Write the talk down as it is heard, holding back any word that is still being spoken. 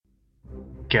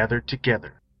gathered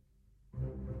together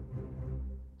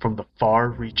from the far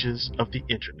reaches of the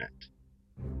internet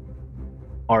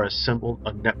are assembled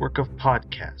a network of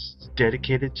podcasts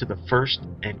dedicated to the first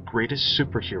and greatest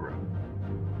superhero,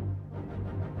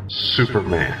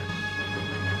 Superman.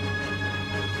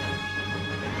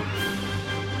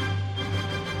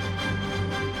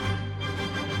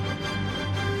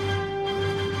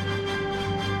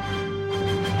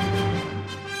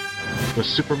 The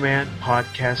Superman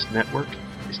Podcast Network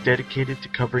is dedicated to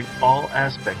covering all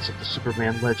aspects of the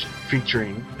Superman legend,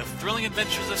 featuring The Thrilling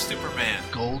Adventures of Superman,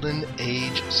 Golden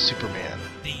Age Superman,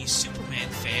 the Superman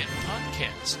Fan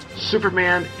Podcast,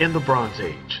 Superman in the Bronze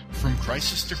Age, From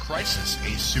Crisis to Crisis,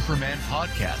 a Superman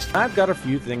podcast. I've got a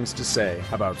few things to say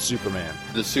about Superman.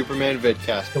 The Superman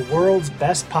Vidcast, the world's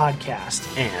best podcast,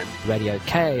 and Radio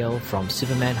KL from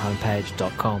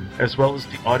SupermanHomepage.com, as well as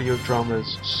the audio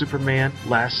dramas Superman,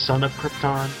 Last Son of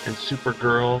Krypton, and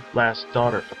Supergirl, Last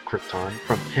Daughter of Krypton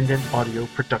from Pendant Audio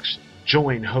Production.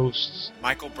 Join hosts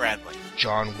Michael Bradley,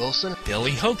 John Wilson,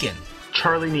 Billy Hogan,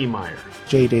 Charlie Niemeyer,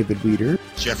 J. David Weeder,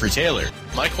 Jeffrey Taylor,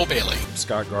 Michael Bailey,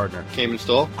 Scott Gardner, Cayman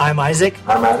Stoll. I'm Isaac.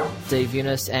 I'm Adam. Steve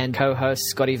Eunice, and co-host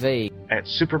Scotty V. at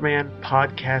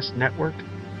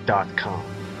SupermanPodcastNetwork.com.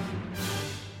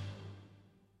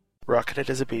 Rocketed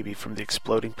as a baby from the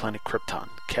exploding planet Krypton,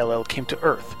 Kal-El came to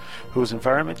Earth, whose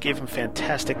environment gave him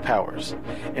fantastic powers.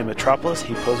 In Metropolis,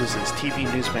 he poses as TV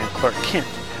newsman Clark Kent,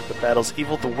 but battles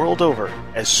evil the world over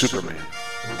as Superman.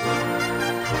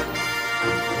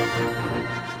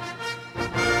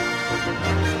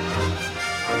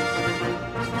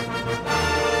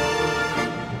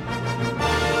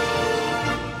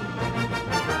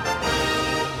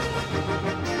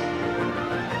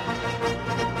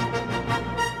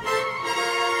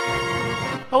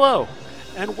 Hello,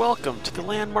 and welcome to the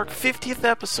landmark 50th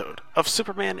episode of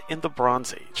Superman in the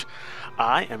Bronze Age.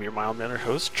 I am your mild-mannered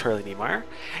host, Charlie Niemeyer,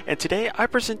 and today I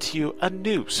present to you a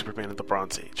new Superman in the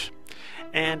Bronze Age.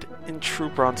 And in true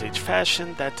Bronze Age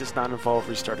fashion, that does not involve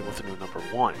restarting with a new number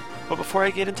 1. But before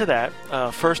I get into that,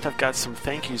 first I've got some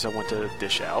thank yous I want to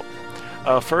dish out.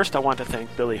 First, I want to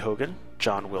thank Billy Hogan,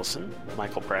 John Wilson,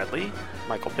 Michael Bradley,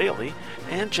 Michael Bailey,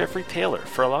 and Jeffrey Taylor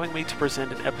for allowing me to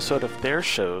present an episode of their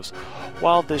shows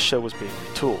while this show was being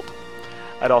retooled.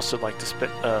 I'd also like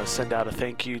to send out a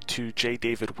thank you to J.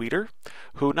 David Weeder,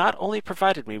 who not only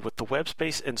provided me with the web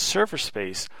space and server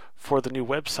space for the new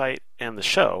website and the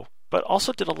show, but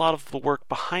also did a lot of the work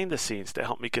behind the scenes to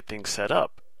help me get things set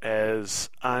up,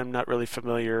 as I'm not really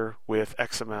familiar with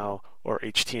XML or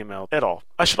HTML at all.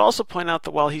 I should also point out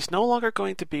that while he's no longer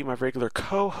going to be my regular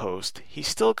co-host, he's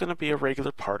still going to be a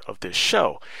regular part of this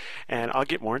show, and I'll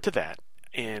get more into that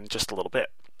in just a little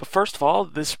bit. But first of all,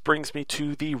 this brings me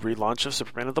to the relaunch of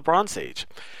Superman in the Bronze Age.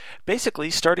 Basically,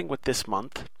 starting with this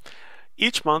month,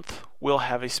 each month we'll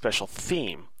have a special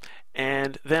theme,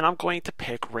 and then I'm going to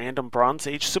pick random Bronze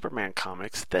Age Superman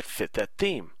comics that fit that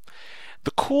theme.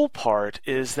 The cool part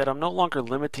is that I'm no longer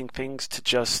limiting things to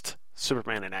just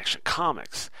Superman in Action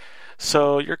Comics.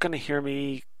 So you're going to hear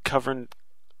me covering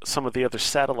some of the other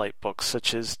satellite books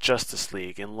such as Justice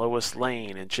League and Lois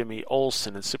Lane and Jimmy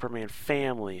Olsen and Superman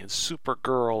Family and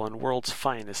Supergirl and World's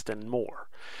Finest and more.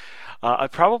 I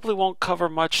probably won't cover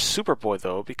much Superboy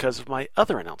though because of my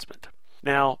other announcement.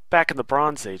 Now, back in the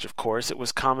Bronze Age, of course, it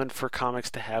was common for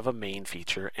comics to have a main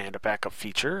feature and a backup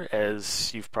feature,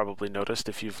 as you've probably noticed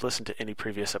if you've listened to any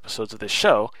previous episodes of this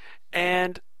show,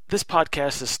 and this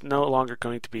podcast is no longer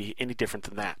going to be any different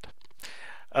than that.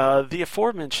 The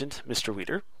aforementioned Mr.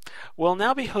 Weeder will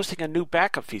now be hosting a new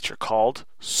backup feature called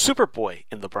Superboy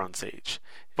in the Bronze Age,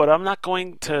 but I'm not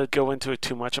going to go into it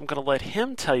too much. I'm going to let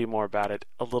him tell you more about it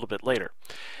a little bit later.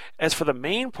 As for the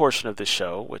main portion of this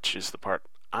show, which is the part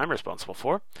I'm responsible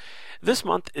for, this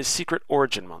month is Secret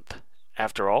Origin Month.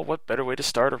 After all, what better way to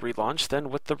start a relaunch than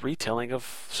with the retelling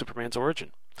of Superman's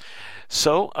origin?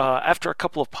 So, after a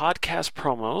couple of podcast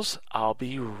promos, I'll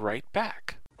be right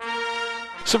back.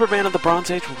 Superman in the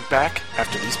Bronze Age will be back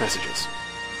after these messages.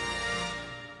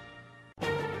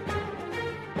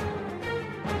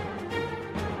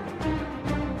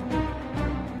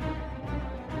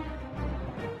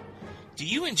 Do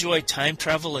you enjoy time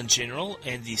travel in general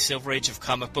and the Silver Age of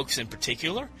comic books in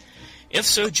particular? If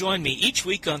so, join me each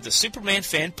week on the Superman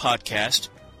Fan Podcast.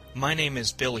 My name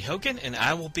is Billy Hogan, and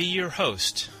I will be your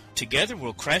host. Together,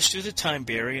 we'll crash through the time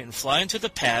barrier and fly into the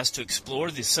past to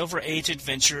explore the Silver Age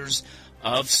adventures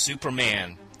of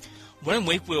Superman. One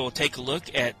week, we will take a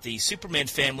look at the Superman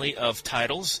family of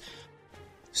titles,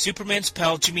 Superman's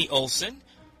pal Jimmy Olsen,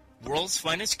 World's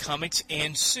Finest Comics,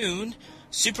 and soon,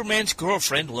 Superman's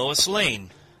girlfriend Lois Lane.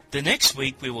 The next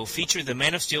week we will feature the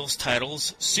Man of Steel's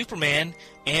titles Superman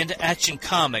and Action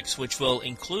Comics, which will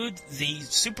include the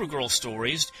Supergirl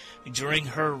stories during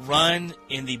her run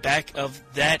in the back of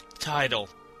that title.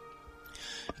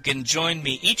 You can join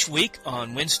me each week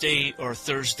on Wednesday or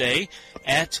Thursday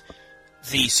at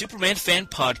the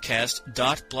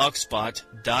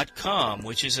SupermanFanPodcast.blogspot.com,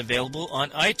 which is available on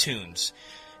iTunes.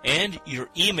 And your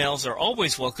emails are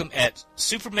always welcome at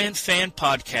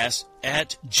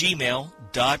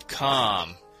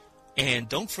supermanfanpodcast@gmail.com. And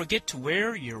don't forget to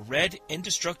wear your red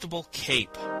indestructible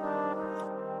cape.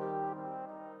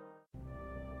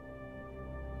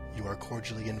 You are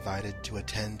cordially invited to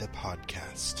attend a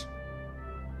podcast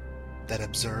that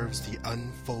observes the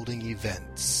unfolding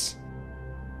events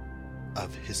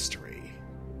of history.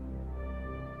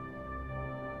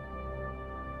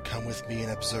 Come with me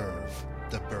and observe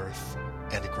the birth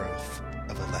and growth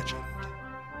of a legend.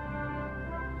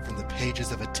 From the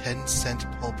pages of a 10-cent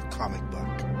pulp comic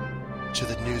book to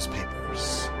the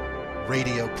newspapers,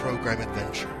 radio program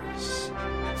adventures,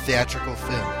 theatrical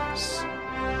films,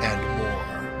 and more.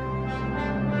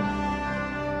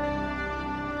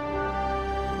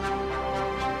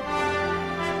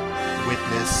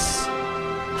 Witness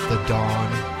the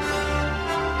dawn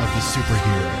of the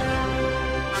superhero.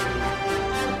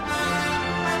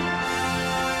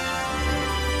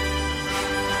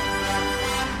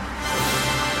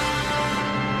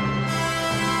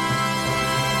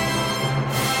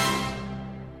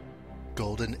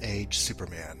 Golden Age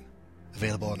Superman.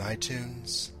 Available on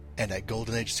iTunes and at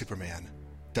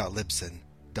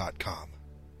goldenagesuperman.libsyn.com.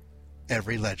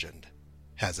 Every legend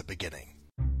has a beginning.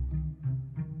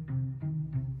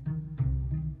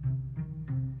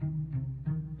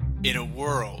 In a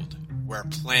world where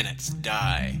planets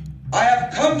die, I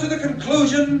have come to the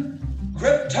conclusion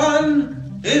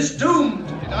Krypton is doomed.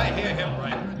 Did I hear him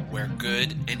right? where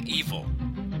good and evil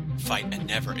fight a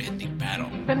never-ending battle.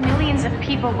 But millions of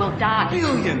people will die.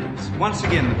 Billions! Once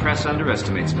again, the press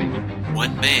underestimates me.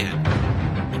 One man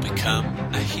will become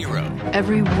a hero.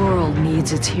 Every world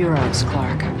needs its heroes,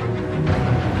 Clark.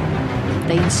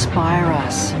 They inspire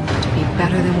us to be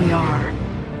better than we are.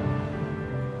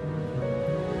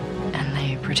 And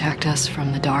they protect us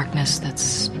from the darkness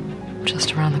that's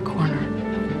just around the corner.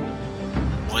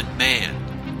 One man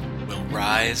will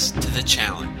rise to the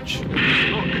challenge. Look, up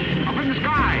in the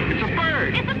sky, it's a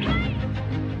bird. It's a plane.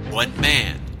 One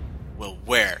man will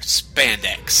wear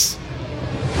spandex.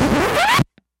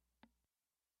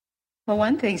 Well,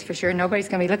 one thing's for sure, nobody's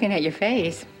going to be looking at your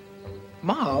face.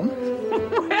 Mom?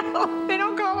 Well, they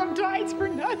don't call them tights for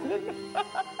nothing.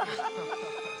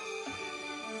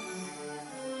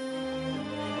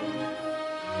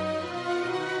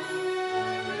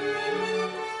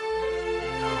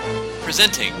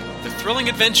 Presenting The Thrilling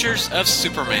Adventures of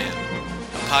Superman,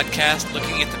 a podcast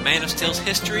looking at the Man of Steel's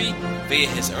history via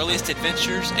his earliest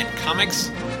adventures in comics,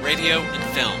 radio, and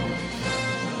film.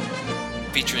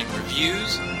 Featuring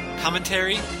reviews,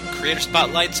 commentary, creator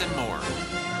spotlights, and more.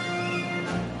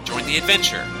 Join the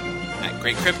adventure at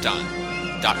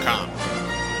GreatKrypton.com.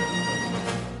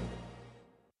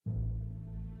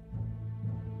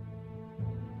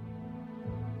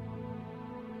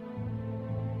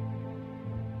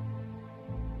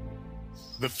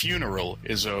 The funeral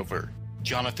is over.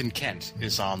 Jonathan Kent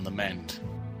is on the mend.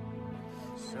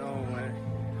 So,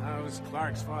 how's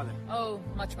Clark's father? Oh,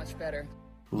 much, much better.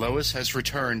 Lois has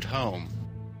returned home.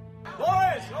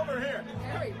 Lois, over here!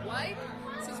 Harry, White?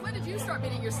 Since when did you start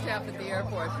meeting your staff at the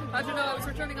airport? How'd you know I was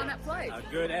returning on that flight? A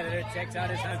good editor checks out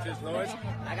his hunches, Lois.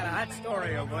 I got a hot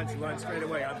story I want you on straight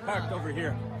away. I'm parked over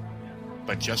here.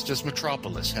 But just as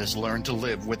Metropolis has learned to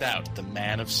live without the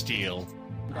Man of Steel.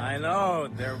 I know,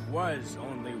 there was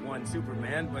only one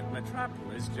Superman, but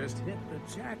Metropolis just hit the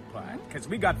jackpot. Because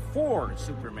we got 4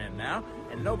 Supermen now,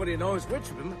 and nobody knows which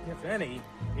of them, if any,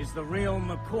 is the real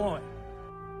McCoy.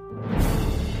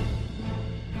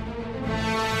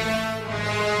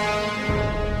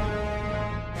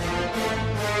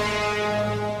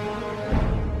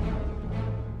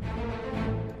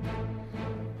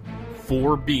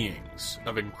 Four beings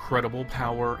of incredible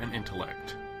power and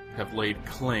intellect have laid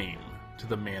claim to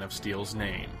the Man of Steel's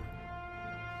name.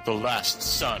 The last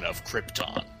son of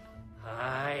Krypton.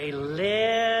 I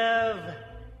live.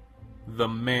 The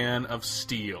Man of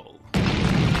Steel.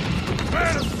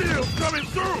 Man of Steel coming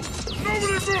through!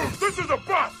 Nobody move! This is a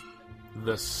bust!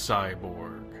 The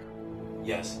Cyborg.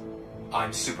 Yes,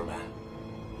 I'm Superman.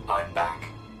 I'm back.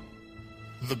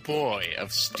 The Boy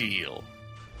of Steel.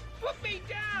 Put me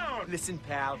down! Listen,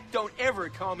 pal, don't ever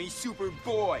call me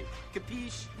Superboy.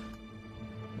 Capiche?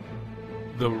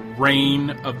 The reign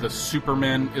of the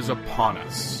Supermen is upon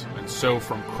us, and so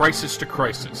from Crisis to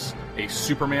Crisis, a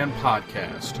Superman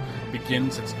podcast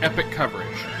begins its epic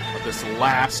coverage of this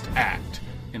last act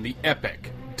in the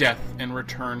epic death and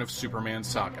return of Superman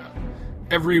saga.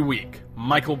 Every week,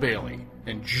 Michael Bailey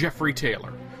and Jeffrey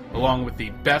Taylor, along with the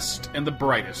best and the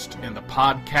brightest in the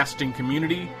podcasting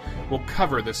community, will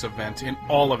cover this event in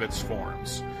all of its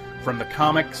forms, from the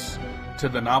comics to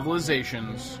the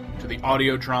novelizations to the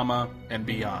audio drama and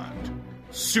beyond.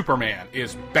 Superman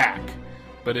is back,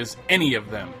 but is any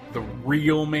of them the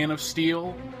real Man of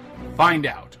Steel? Find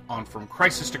out on From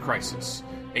Crisis to Crisis,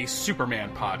 a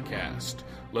Superman podcast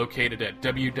located at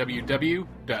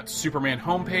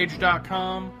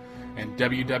www.supermanhomepage.com and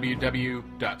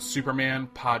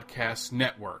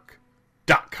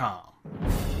www.supermanpodcastnetwork.com.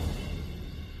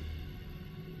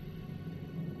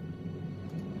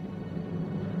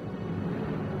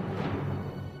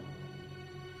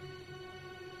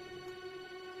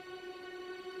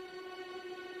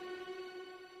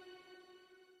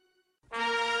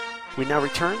 We now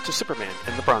return to Superman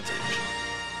in the Bronze Age.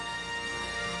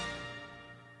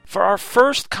 For our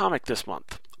first comic this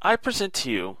month, I present to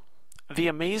you The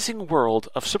Amazing World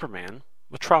of Superman,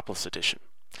 Metropolis Edition.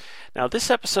 Now,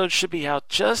 this episode should be out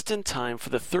just in time for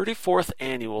the 34th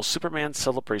annual Superman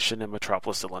celebration in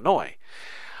Metropolis, Illinois.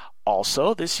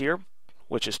 Also, this year,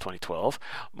 which is 2012,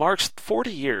 marks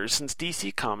 40 years since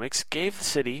DC Comics gave the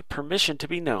city permission to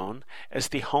be known as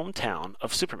the hometown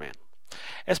of Superman.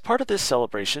 As part of this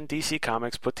celebration, DC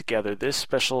Comics put together this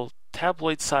special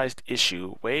tabloid-sized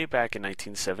issue way back in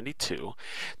 1972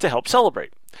 to help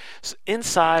celebrate. So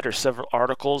inside are several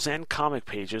articles and comic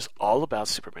pages all about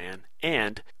Superman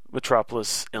and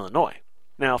Metropolis, Illinois.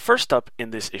 Now, first up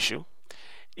in this issue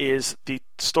is the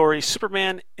story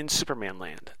Superman in Superman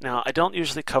Land. Now, I don't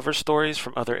usually cover stories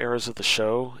from other eras of the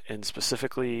show, and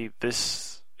specifically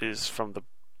this is from the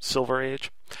Silver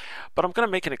Age, but I'm going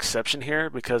to make an exception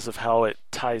here because of how it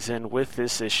ties in with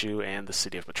this issue and the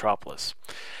city of Metropolis.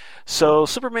 So,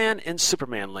 Superman in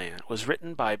Superman Land was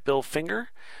written by Bill Finger,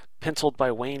 penciled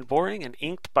by Wayne Boring, and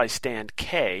inked by Stan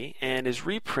Kaye, and is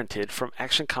reprinted from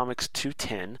Action Comics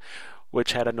 210,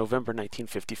 which had a November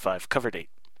 1955 cover date.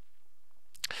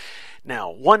 Now,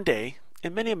 one day,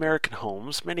 in many American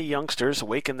homes, many youngsters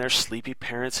awaken their sleepy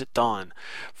parents at dawn,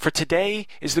 for today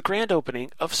is the grand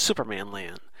opening of Superman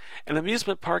Land, an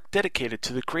amusement park dedicated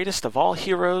to the greatest of all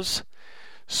heroes,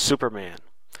 Superman.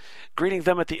 Greeting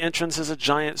them at the entrance is a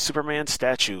giant Superman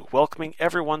statue, welcoming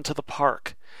everyone to the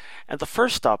park. And the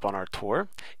first stop on our tour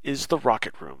is the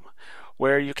Rocket Room,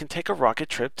 where you can take a rocket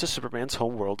trip to Superman's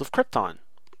home world of Krypton.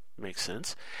 Makes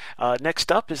sense. Next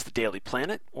up is the Daily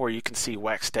Planet, where you can see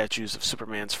wax statues of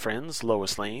Superman's friends,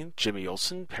 Lois Lane, Jimmy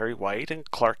Olsen, Perry White, and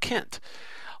Clark Kent.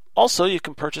 Also, you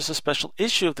can purchase a special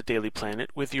issue of the Daily Planet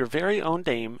with your very own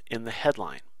name in the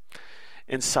headline.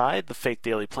 Inside the fake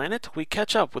Daily Planet, we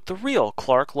catch up with the real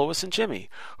Clark, Lois, and Jimmy,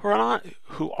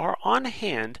 who are on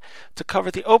hand to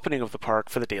cover the opening of the park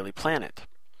for the Daily Planet.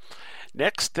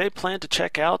 Next, they plan to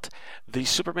check out the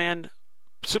Superman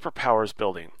Superpowers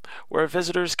building, where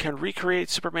visitors can recreate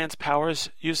Superman's powers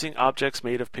using objects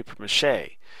made of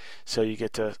papier-mâché. So you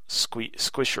get to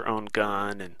squish your own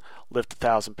gun and lift a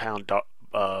 1,000-pound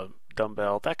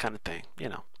dumbbell, that kind of thing, you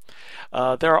know.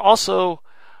 There are also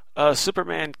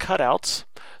Superman cutouts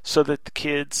so that the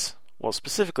kids, well,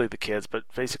 specifically the kids, but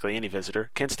basically any visitor,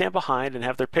 can stand behind and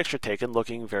have their picture taken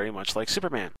looking very much like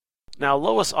Superman. Now,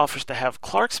 Lois offers to have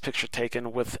Clark's picture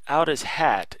taken without his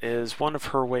hat as one of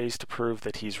her ways to prove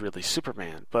that he's really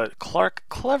Superman, but Clark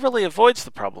cleverly avoids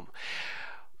the problem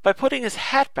by putting his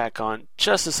hat back on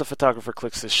just as the photographer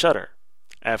clicks his shutter.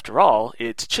 After all,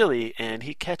 it's chilly and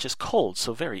he catches cold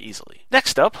so very easily.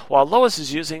 Next up, while Lois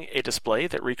is using a display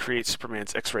that recreates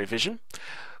Superman's X-ray vision,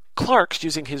 Clark's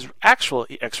using his actual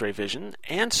X-ray vision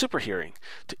and superhearing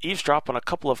to eavesdrop on a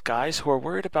couple of guys who are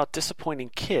worried about disappointing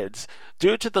kids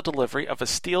due to the delivery of a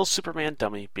steel Superman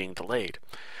dummy being delayed.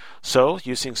 So,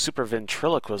 using super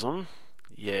ventriloquism,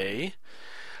 yay,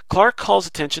 Clark calls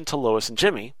attention to Lois and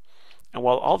Jimmy, and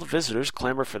while all the visitors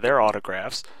clamor for their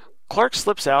autographs, Clark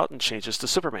slips out and changes to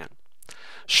Superman.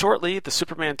 Shortly, the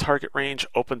Superman target range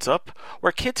opens up,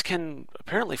 where kids can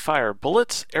apparently fire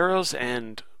bullets, arrows,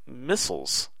 and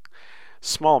missiles.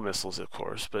 Small missiles, of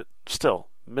course, but still,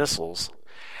 missiles,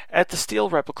 at the steel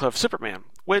replica of Superman,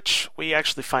 which we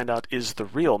actually find out is the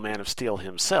real Man of Steel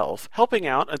himself, helping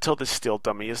out until this steel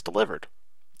dummy is delivered.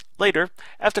 Later,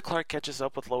 after Clark catches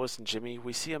up with Lois and Jimmy,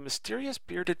 we see a mysterious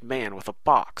bearded man with a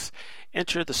box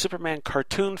enter the Superman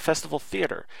Cartoon Festival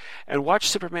Theater and watch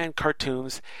Superman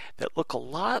cartoons that look a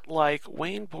lot like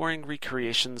Wayne Boring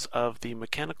recreations of the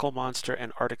Mechanical Monster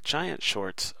and Arctic Giant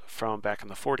shorts from back in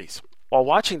the 40s. While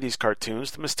watching these cartoons,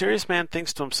 the mysterious man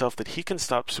thinks to himself that he can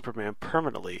stop Superman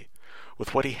permanently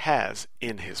with what he has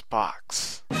in his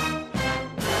box.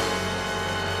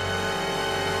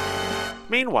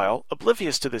 Meanwhile,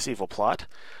 oblivious to this evil plot,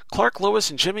 Clark, Lois,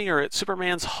 and Jimmy are at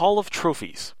Superman's Hall of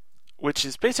Trophies, which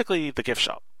is basically the gift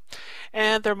shop.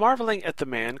 And they're marveling at the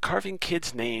man carving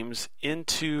kids' names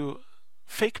into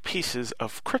fake pieces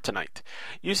of kryptonite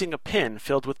using a pen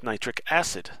filled with nitric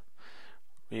acid.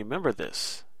 Remember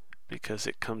this, because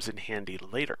it comes in handy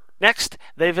later. Next,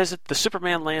 they visit the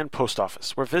Superman Land post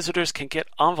office, where visitors can get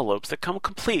envelopes that come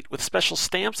complete with special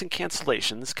stamps and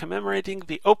cancellations commemorating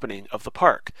the opening of the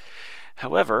park.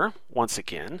 However, once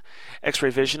again,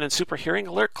 X-ray vision and super hearing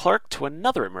alert Clark to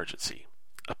another emergency.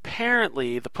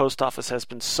 Apparently, the post office has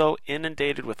been so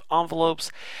inundated with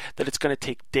envelopes that it's going to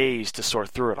take days to sort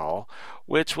through it all,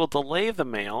 which will delay the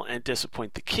mail and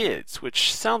disappoint the kids,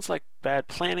 which sounds like bad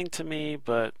planning to me,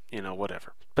 but,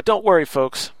 whatever. But don't worry,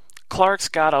 folks. Clark's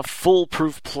got a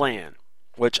foolproof plan,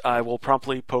 which I will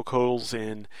promptly poke holes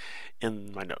in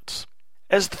my notes.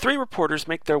 As the three reporters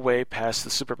make their way past the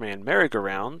Superman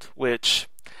merry-go-round, which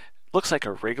looks like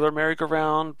a regular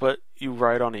merry-go-round, but you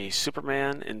ride on a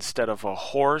Superman instead of a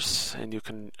horse, and you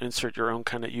can insert your own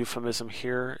kind of euphemism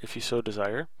here if you so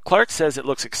desire. Clark says it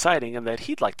looks exciting and that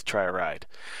he'd like to try a ride.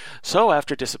 So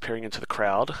after disappearing into the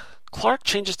crowd, Clark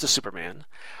changes to Superman,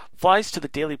 flies to the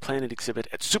Daily Planet exhibit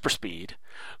at super speed,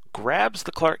 grabs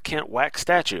the Clark Kent wax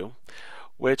statue,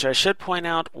 which I should point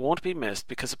out won't be missed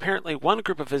because apparently one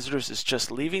group of visitors is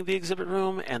just leaving the exhibit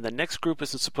room and the next group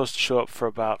isn't supposed to show up for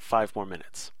about 5 more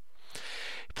minutes.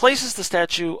 He places the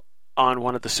statue on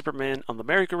one of the Supermen on the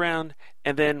merry-go-round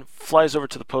and then flies over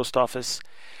to the post office,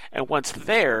 and once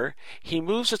there, he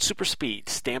moves at super speed,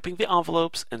 stamping the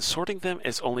envelopes and sorting them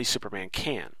as only Superman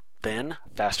can. Then,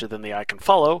 faster than the eye can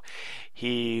follow,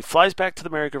 he flies back to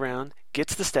the merry-go-round,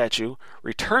 gets the statue,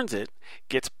 returns it,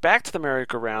 gets back to the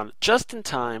merry-go-round just in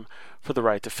time for the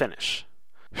ride to finish.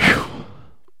 Whew.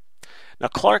 Now,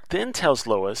 Clark then tells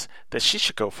Lois that she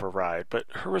should go for a ride, but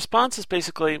her response is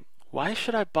basically, why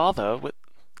should I bother with...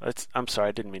 I'm sorry,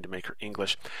 I didn't mean to make her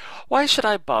English. Why should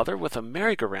I bother with a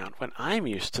merry-go-round when I'm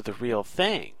used to the real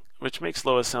thing? Which makes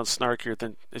Lois sound snarkier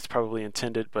than it's probably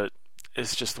intended, but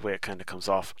it's just the way it kind of comes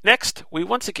off. Next, we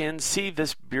once again see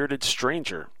this bearded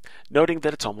stranger, noting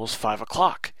that it's almost 5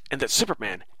 o'clock, and that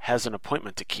Superman has an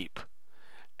appointment to keep.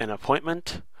 An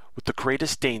appointment with the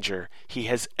greatest danger he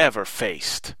has ever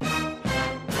faced.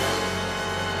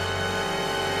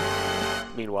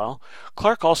 Meanwhile,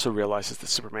 Clark also realizes that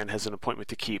Superman has an appointment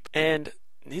to keep, and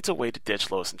needs a way to ditch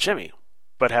Lois and Jimmy.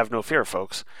 But have no fear,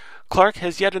 folks. Clark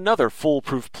has yet another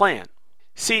foolproof plan.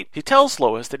 See, he tells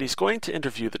Lois that he's going to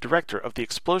interview the director of the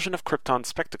Explosion of Krypton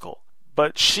spectacle,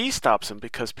 but she stops him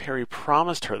because Perry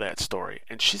promised her that story,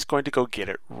 and she's going to go get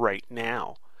it right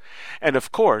now. And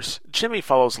of course, Jimmy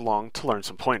follows along to learn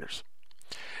some pointers.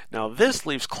 Now this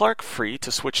leaves Clark free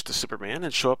to switch to Superman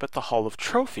and show up at the Hall of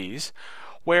Trophies,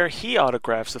 where he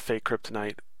autographs the fake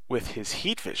kryptonite with his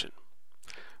heat vision.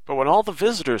 But when all the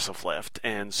visitors have left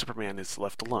and Superman is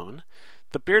left alone,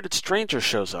 the bearded stranger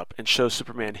shows up and shows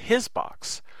Superman his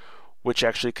box, which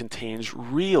actually contains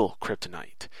real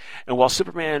kryptonite. And while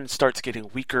Superman starts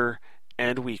getting weaker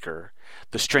and weaker,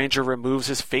 the stranger removes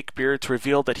his fake beard to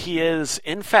reveal that he is,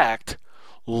 in fact,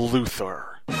 Luthor.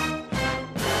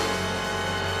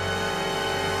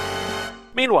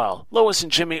 Meanwhile, Lois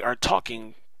and Jimmy are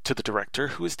talking to the director,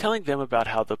 who is telling them about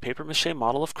how the papier-mâché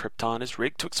model of Krypton is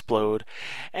rigged to explode,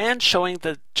 and showing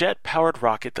the jet-powered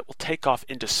rocket that will take off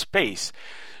into space,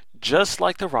 just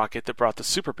like the rocket that brought the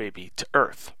Super Baby to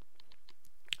Earth.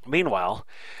 Meanwhile,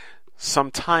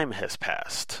 some time has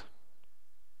passed.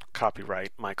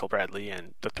 Copyright Michael Bradley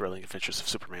and The Thrilling Adventures of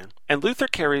Superman. And Luthor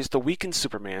carries the weakened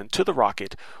Superman to the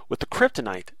rocket with the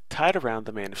kryptonite tied around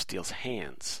the Man of Steel's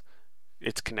hands.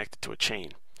 It's connected to a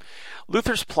chain.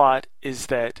 Luthor's plot is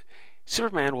that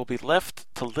Superman will be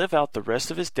left to live out the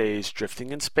rest of his days drifting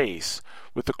in space,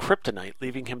 with the kryptonite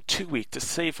leaving him too weak to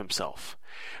save himself.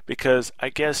 Because I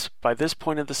guess by this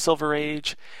point in the Silver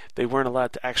Age, they weren't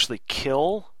allowed to actually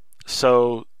kill,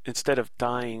 so instead of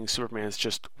dying, Superman's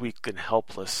just weak and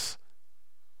helpless,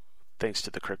 thanks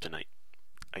to the kryptonite,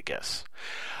 I guess.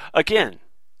 Again,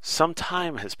 some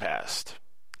time has passed,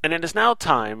 and it is now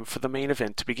time for the main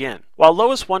event to begin. While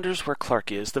Lois wonders where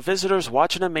Clark is, the visitors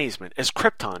watch in amazement as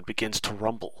Krypton begins to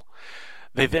rumble.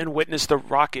 They then witness the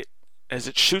rocket as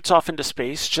it shoots off into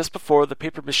space just before the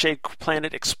papier-mâché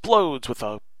planet explodes with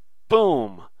a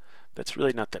boom that's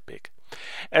really not that big.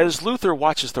 As Luthor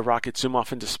watches the rocket zoom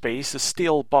off into space, the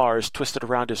steel bar is twisted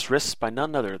around his wrists by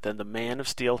none other than the Man of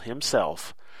Steel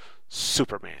himself,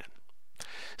 Superman.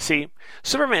 See,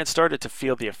 Superman started to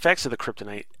feel the effects of the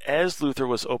kryptonite as Luthor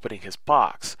was opening his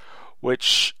box,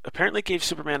 which apparently gave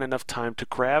Superman enough time to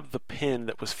grab the pin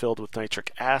that was filled with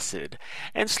nitric acid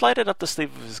and slide it up the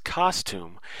sleeve of his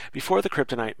costume before the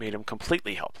kryptonite made him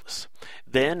completely helpless.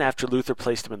 Then, after Luthor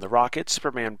placed him in the rocket,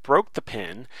 Superman broke the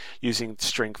pin, using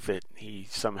strength that he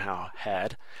somehow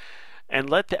had, and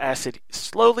let the acid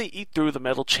slowly eat through the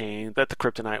metal chain that the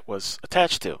kryptonite was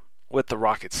attached to. With the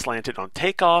rocket slanted on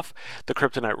takeoff, the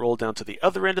kryptonite rolled down to the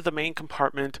other end of the main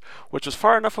compartment, which was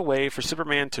far enough away for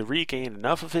Superman to regain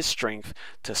enough of his strength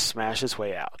to smash his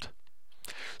way out.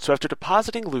 So after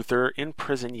depositing Luthor in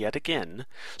prison yet again,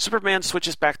 Superman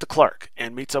switches back to Clark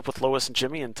and meets up with Lois and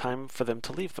Jimmy in time for them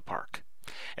to leave the park.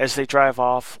 As they drive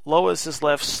off, Lois is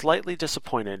left slightly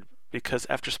disappointed because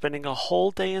after spending a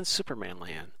whole day in Superman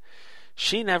land,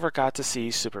 she never got to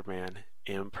see Superman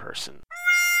in person.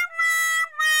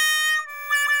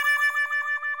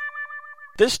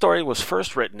 This story was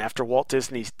first written after Walt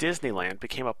Disney's Disneyland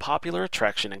became a popular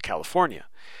attraction in California.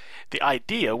 The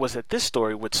idea was that this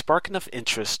story would spark enough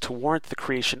interest to warrant the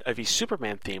creation of a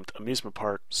Superman-themed amusement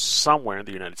park somewhere in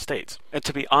the United States. And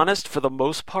to be honest, for the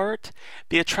most part,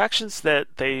 the attractions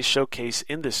that they showcase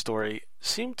in this story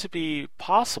seem to be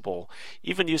possible,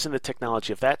 even using the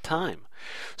technology of that time.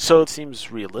 So it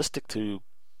seems realistic to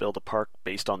build a park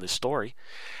based on this story.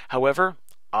 However,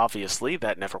 obviously,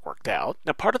 that never worked out.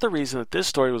 Now, part of the reason that this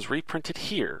story was reprinted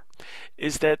here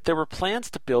is that there were plans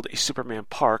to build a Superman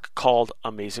park called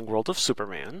Amazing World of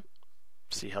Superman.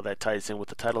 See how that ties in with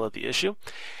the title of the issue?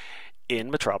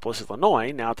 In Metropolis,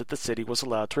 Illinois, now that the city was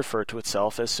allowed to refer to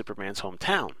itself as Superman's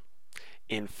hometown.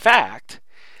 In fact,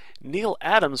 Neil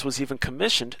Adams was even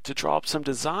commissioned to draw up some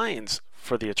designs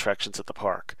for the attractions at the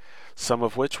park, some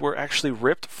of which were actually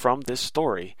ripped from this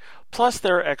story. Plus,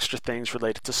 there are extra things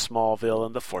related to Smallville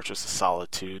and the Fortress of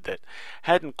Solitude that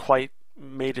hadn't quite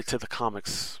made it to the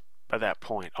comics by that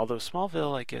point. Although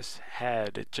Smallville, I guess,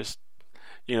 had. It just,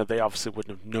 they obviously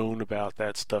wouldn't have known about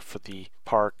that stuff for the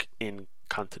park in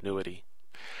continuity.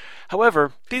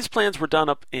 However, these plans were done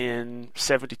up in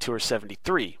 72 or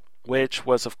 73, which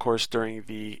was, of course, during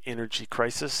the energy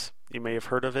crisis. You may have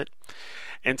heard of it.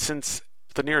 And since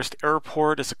the nearest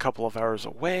airport is a couple of hours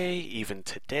away, even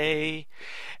today,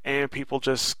 and people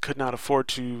just could not afford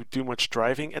to do much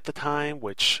driving at the time,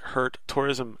 which hurt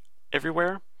tourism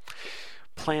everywhere,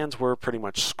 plans were pretty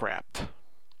much scrapped.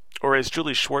 Or as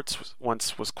Julie Schwartz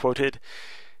once was quoted,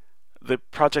 the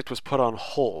project was put on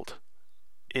hold.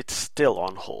 It's still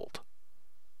on hold.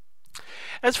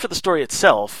 As for the story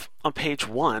itself, on page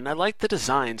 1, I like the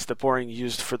designs that Boring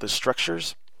used for the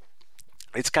structures.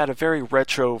 It's got a very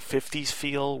retro 50s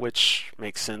feel, which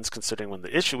makes sense considering when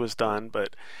the issue was done,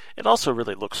 but it also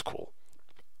really looks cool.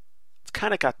 It's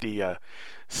kind of got the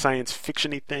science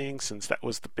fiction-y thing, since that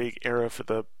was the big era for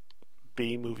the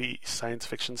B-movie science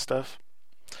fiction stuff.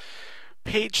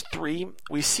 Page 3,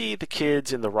 we see the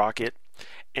kids in the rocket,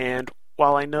 and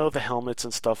while I know the helmets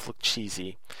and stuff look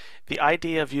cheesy, the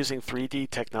idea of using 3D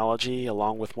technology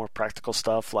along with more practical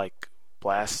stuff like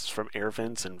blasts from air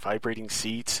vents and vibrating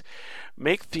seats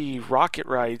make the rocket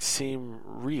ride seem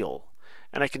real,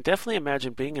 and I can definitely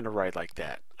imagine being in a ride like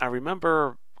that. I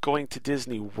remember going to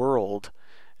Disney World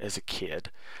as a kid.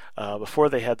 Before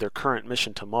they had their current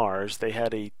Mission to Mars, they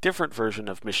had a different version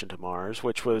of Mission to Mars,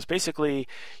 which was basically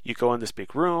you go in this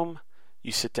big room,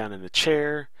 you sit down in a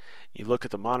chair, you look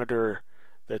at the monitor.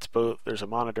 There's a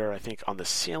monitor, I think, on the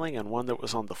ceiling and one that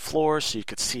was on the floor, so you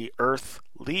could see Earth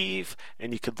leave,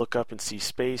 and you could look up and see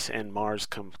space and Mars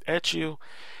come at you.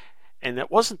 And that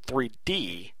wasn't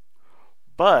 3D,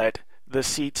 but the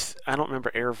seats, I don't remember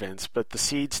air vents, but the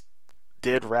seats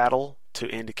did rattle to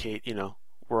indicate,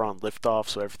 we're on liftoff,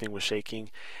 so everything was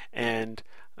shaking. And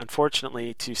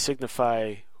unfortunately, to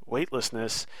signify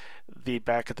weightlessness, the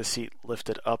back of the seat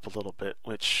lifted up a little bit,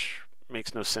 which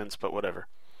makes no sense, but whatever.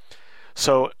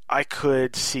 So I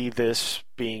could see this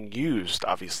being used,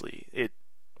 obviously. It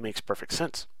makes perfect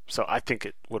sense. So I think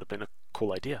it would have been a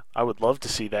cool idea. I would love to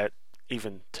see that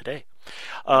even today.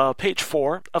 Page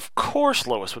 4. Of course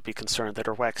Lois would be concerned that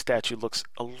her wax statue looks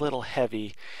a little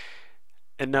heavy,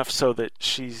 enough so that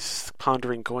she's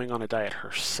pondering going on a diet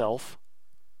herself.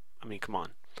 I mean, come on.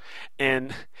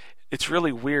 And it's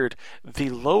really weird. The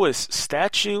Lois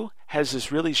statue has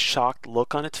this really shocked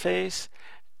look on its face,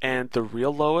 and the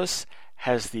real Lois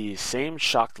has the same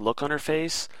shocked look on her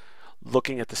face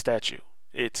looking at the statue.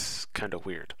 It's kind of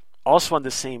weird. Also on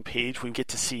the same page, we get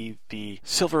to see the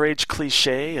Silver Age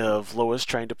cliche of Lois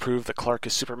trying to prove that Clark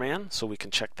is Superman, so we can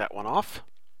check that one off.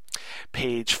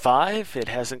 Page 5, it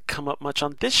hasn't come up much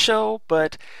on this show,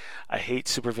 but I hate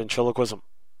super ventriloquism.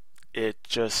 It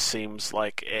just seems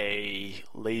like a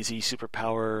lazy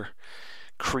superpower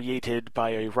created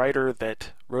by a writer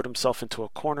that wrote himself into a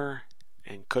corner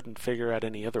and couldn't figure out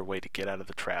any other way to get out of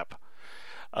the trap.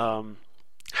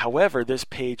 However, this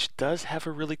page does have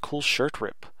a really cool shirt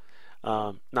rip.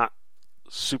 Not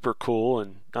super cool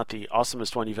and not the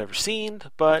awesomest one you've ever seen,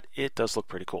 but it does look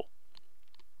pretty cool.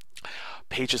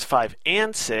 Pages 5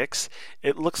 and 6,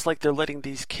 it looks like they're letting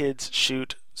these kids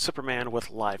shoot Superman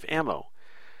with live ammo.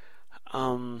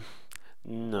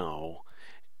 No.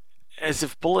 As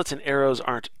if bullets and arrows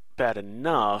aren't bad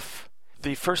enough,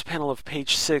 the first panel of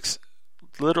page 6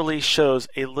 literally shows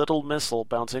a little missile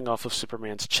bouncing off of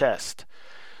Superman's chest.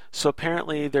 So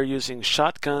apparently they're using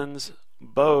shotguns,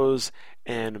 bows,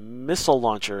 and missile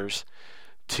launchers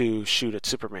to shoot at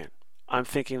Superman. I'm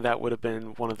thinking that would have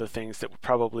been one of the things that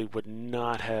probably would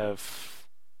not have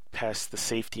passed the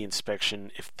safety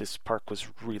inspection if this park was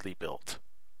really built.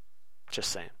 Just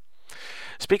saying.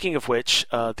 Speaking of which,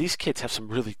 these kids have some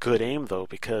really good aim though,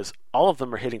 because all of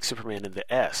them are hitting Superman in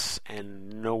the S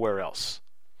and nowhere else.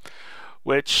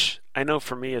 Which I know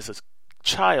for me as a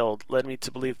child led me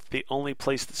to believe that the only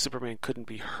place that Superman couldn't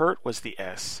be hurt was the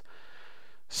S.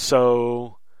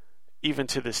 So even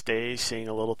to this day, seeing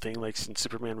a little thing like in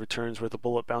Superman Returns where the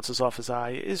bullet bounces off his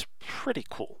eye is pretty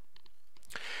cool.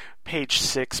 Page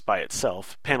 6 by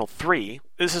itself, panel 3,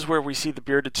 this is where we see the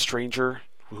bearded stranger,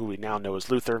 who we now know as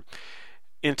Luthor,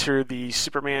 enter the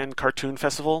Superman Cartoon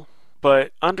Festival.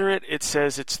 But under it, it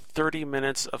says it's 30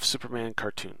 minutes of Superman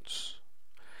cartoons.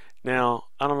 Now,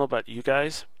 I don't know about you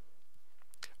guys,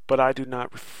 but I do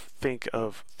not think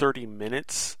of 30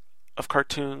 minutes of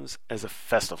cartoons as a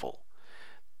festival.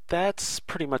 That's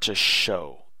pretty much a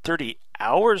show. 30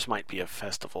 hours might be a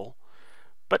festival,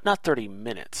 but not 30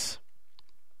 minutes.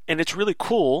 And it's really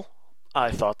cool,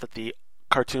 I thought, that the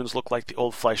cartoons look like the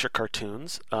old Fleischer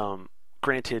cartoons.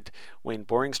 Granted, Wayne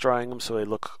Boring's drawing them, so they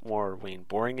look more Wayne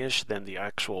Boring-ish than the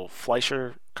actual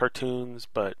Fleischer cartoons,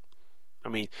 but, I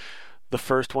mean, the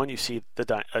first one, you see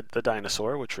the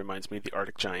dinosaur, which reminds me of the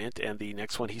Arctic Giant, and the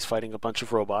next one, he's fighting a bunch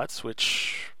of robots,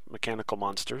 which, mechanical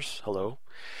monsters, hello.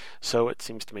 So it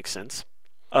seems to make sense.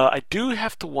 I do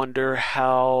have to wonder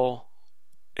how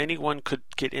anyone could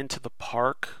get into the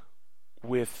park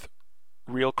with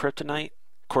real kryptonite.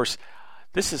 Of course,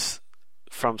 this is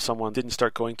from someone who didn't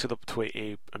start going to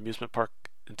a amusement park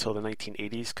until the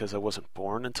 1980s, because I wasn't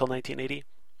born until 1980.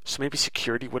 So maybe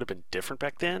security would have been different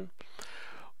back then.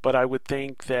 But I would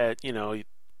think that,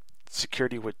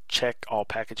 security would check all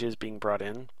packages being brought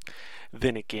in.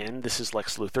 Then again, this is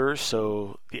Lex Luthor,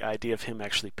 so the idea of him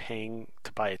actually paying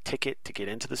to buy a ticket to get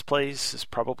into this place is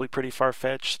probably pretty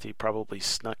far-fetched. He probably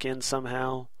snuck in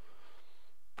somehow.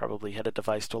 Probably had a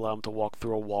device to allow him to walk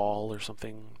through a wall or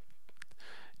something.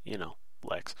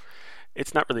 Lex.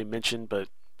 It's not really mentioned, but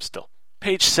still.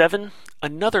 Page 7,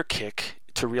 another kick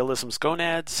to realism's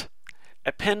gonads,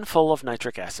 a pen full of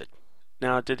nitric acid.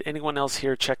 Now, did anyone else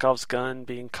hear Chekhov's gun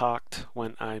being cocked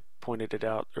when I pointed it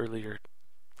out earlier?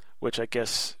 Which I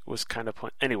guess was kind of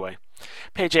anyway.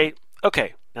 Page 8.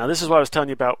 Okay, now this is what I was telling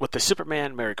you about with the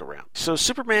Superman merry-go-round. So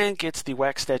Superman gets the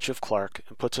wax statue of Clark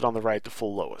and puts it on the ride to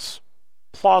fool Lois.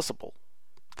 Plausible.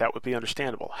 That would be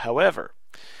understandable. However,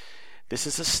 this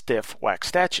is a stiff wax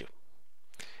statue.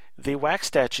 The wax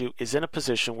statue is in a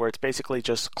position where it's basically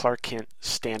just Clark Kent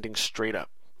standing straight up.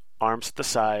 Arms at the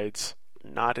sides,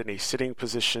 not in a sitting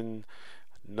position,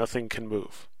 nothing can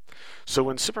move. So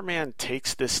when Superman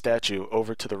takes this statue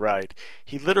over to the ride,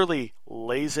 he literally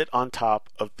lays it on top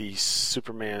of the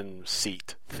Superman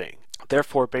seat thing.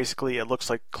 Therefore, basically, it looks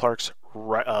like Clark's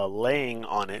laying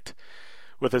on it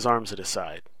with his arms at his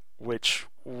side, which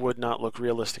would not look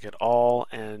realistic at all,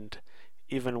 and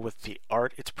even with the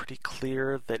art, it's pretty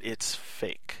clear that it's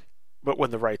fake. But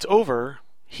when the ride's over,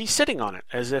 he's sitting on it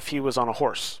as if he was on a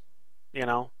horse,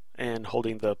 and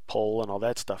holding the pole and all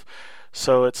that stuff.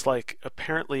 So it's like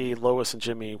apparently Lois and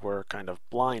Jimmy were kind of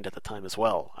blind at the time as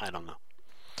well. I don't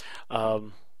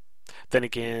know. Then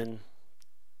again,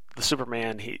 the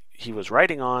Superman he was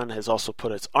riding on has also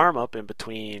put its arm up in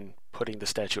between putting the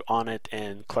statue on it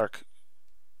and Clark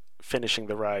finishing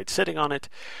the ride sitting on it.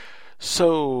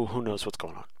 So who knows what's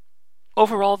going on.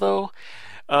 Overall, though,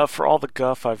 for all the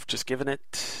guff I've just given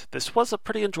it, this was a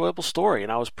pretty enjoyable story,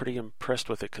 and I was pretty impressed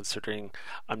with it considering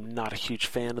I'm not a huge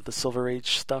fan of the Silver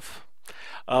Age stuff.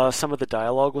 Some of the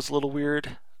dialogue was a little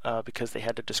weird. because they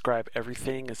had to describe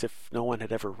everything as if no one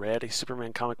had ever read a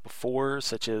Superman comic before,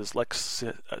 such as Lex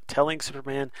telling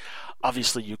Superman,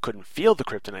 obviously you couldn't feel the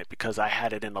kryptonite because I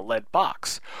had it in a lead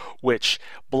box, which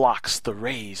blocks the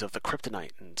rays of the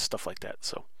kryptonite and stuff like that.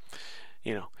 So,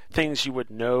 things you would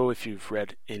know if you've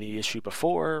read any issue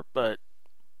before, but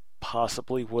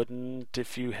possibly wouldn't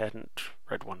if you hadn't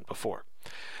read one before.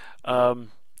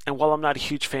 And while I'm not a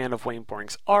huge fan of Wayne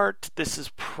Boring's art, this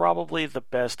is probably the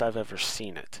best I've ever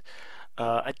seen it.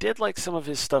 I did like some of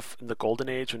his stuff in the Golden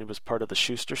Age when he was part of the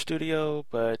Schuster studio,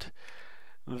 but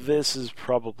this is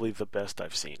probably the best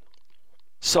I've seen.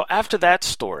 So after that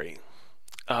story,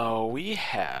 we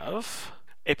have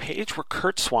a page where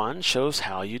Curt Swan shows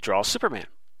how you draw Superman.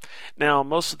 Now,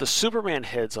 most of the Superman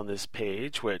heads on this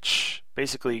page, which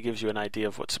basically gives you an idea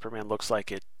of what Superman looks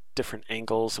like at different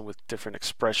angles and with different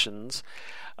expressions.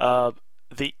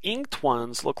 The inked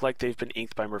ones look like they've been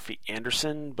inked by Murphy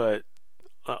Anderson, but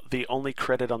the only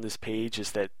credit on this page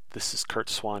is that this is Curt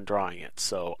Swan drawing it,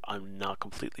 so I'm not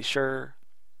completely sure.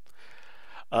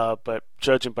 But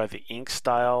judging by the ink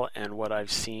style and what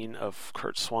I've seen of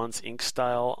Curt Swan's ink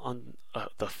style on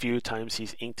the few times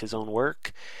he's inked his own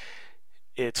work,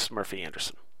 it's Murphy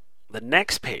Anderson. The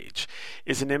next page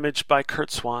is an image by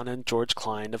Curt Swan and George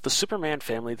Klein of the Superman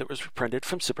family that was reprinted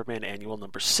from Superman Annual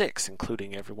number 6,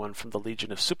 including everyone from the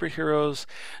Legion of Superheroes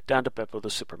down to Beppo the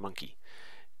Super Monkey.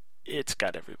 It's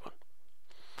got everyone.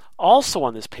 Also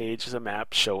on this page is a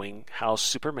map showing how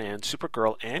Superman,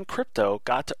 Supergirl, and Krypto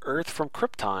got to Earth from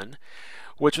Krypton,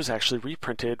 which was actually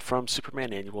reprinted from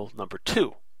Superman Annual number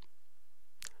 2.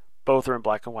 Both are in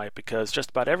black and white because just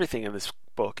about everything in this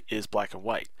book is black and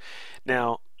white.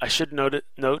 Now, I should note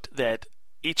that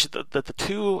each of the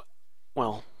two,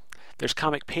 there's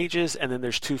comic pages and then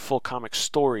there's 2 full comic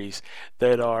stories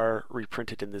that are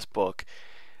reprinted in this book.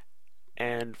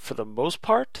 And for the most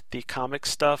part, the comic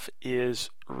stuff is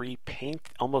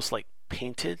almost like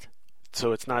painted.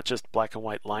 So it's not just black and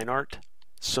white line art.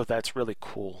 So that's really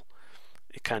cool.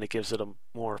 It kind of gives it a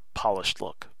more polished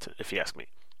look, if you ask me.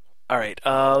 All right,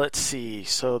 let's see.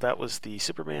 So that was the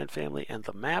Superman family and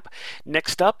the map.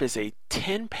 Next up is a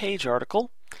 10-page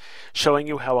article showing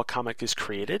you how a comic is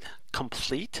created,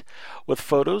 complete, with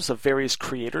photos of various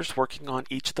creators working on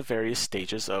each of the various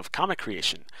stages of comic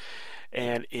creation.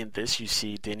 And in this, you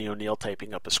see Denny O'Neil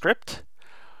typing up a script,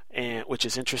 which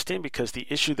is interesting because the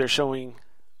issue they're showing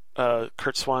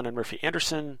Curt Swan and Murphy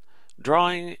Anderson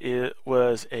drawing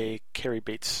was a Cary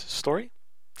Bates story.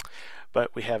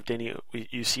 But we have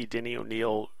you see Denny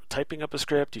O'Neil typing up a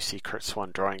script, you see Curt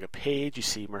Swan drawing a page, you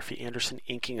see Murphy Anderson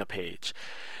inking a page.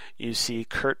 You see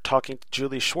Curt talking to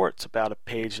Julie Schwartz about a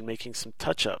page and making some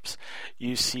touch-ups.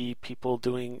 You see people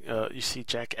you see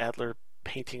Jack Adler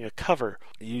painting a cover.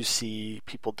 You see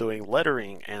people doing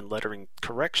lettering and lettering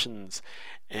corrections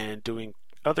and doing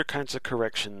other kinds of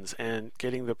corrections and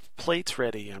getting the plates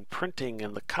ready and printing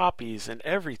and the copies and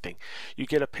everything. You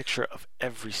get a picture of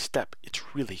every step.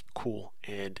 It's really cool,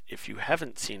 and if you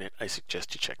haven't seen it, I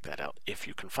suggest you check that out if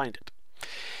you can find it.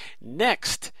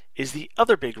 Next is the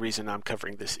other big reason I'm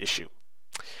covering this issue,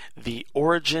 the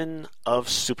origin of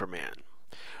Superman,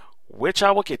 which I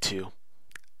will get to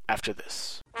after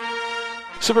this.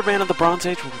 Superman of the Bronze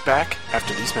Age will be back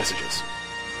after these messages.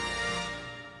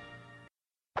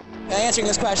 Answering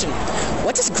this question,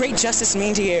 what does great justice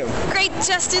mean to you? Great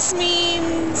justice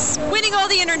means winning all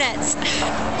the internets.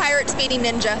 Pirates beating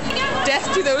Ninja.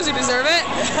 Death to those who deserve it.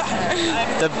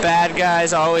 The bad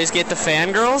guys always get the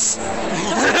fangirls.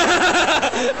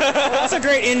 That's a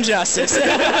great injustice.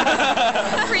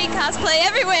 Free cosplay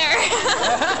everywhere. ...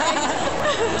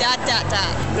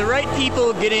 The right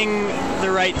people getting the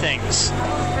right things.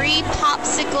 Free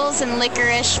popsicles and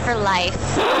licorice for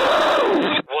life.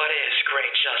 What is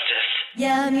great justice?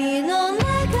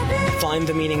 Find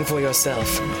the meaning for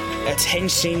yourself at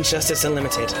Henshin Justice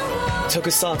Unlimited.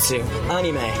 Tokusatsu,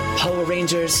 anime, Power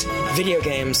Rangers, video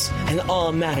games, and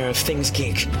all manner of things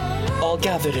geek. All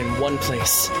gathered in one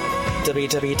place.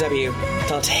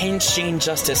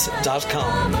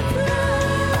 www.henshinjustice.com.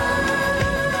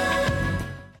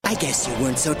 I guess you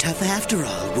weren't so tough after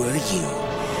all, were you?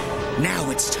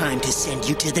 Now it's time to send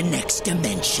you to the next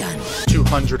dimension.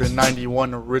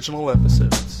 291 original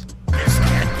episodes. This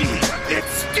can't be. It's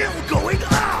still going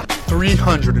up.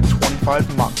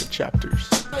 325 manga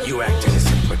chapters. You act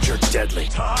innocent, but you're deadly.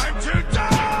 Time to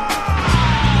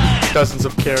die! Dozens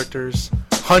of characters,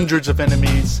 hundreds of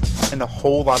enemies, and a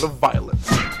whole lot of violence.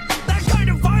 That kind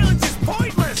of violence is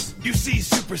pointless! You see,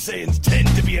 Super Saiyans tend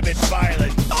to be a bit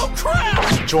violent. Oh,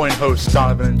 crap! Join hosts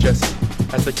Donovan and Jesse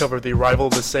as they cover the arrival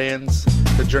of the Saiyans,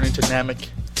 the journey to Namek,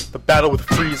 the battle with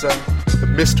Frieza, the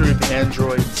mystery of the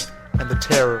androids, and the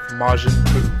terror of Majin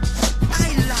Buu.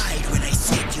 I lied when I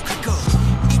said you could go.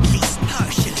 At least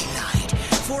partially lied,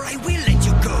 for I will let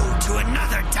you go to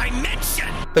another dimension.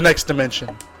 The Next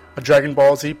Dimension, a Dragon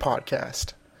Ball Z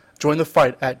podcast. Join the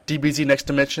fight at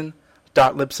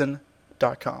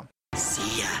dbznextdimension.libsyn.com.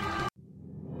 See ya.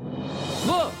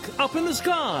 Look, up in the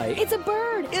sky. It's a bird.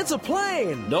 It's a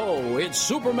plane. No, it's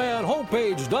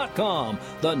SupermanHomepage.com,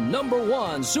 the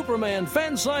 #1 Superman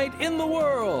fan site in the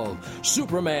world.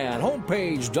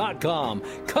 SupermanHomepage.com,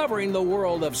 covering the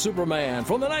world of Superman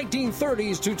from the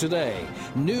 1930s to today.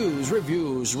 News,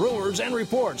 reviews, rumors, and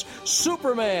reports.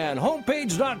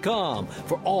 SupermanHomepage.com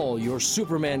for all your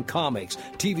Superman comics,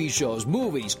 TV shows,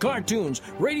 movies, cartoons,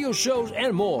 radio shows,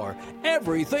 and more.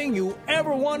 Everything you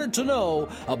ever wanted to know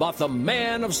about the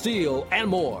Man of Steel and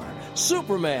more.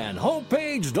 SupermanHomepage.com.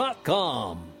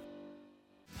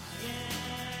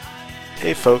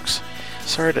 Hey folks,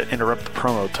 sorry to interrupt the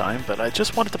promo time, but I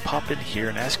just wanted to pop in here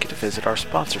and ask you to visit our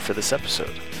sponsor for this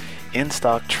episode,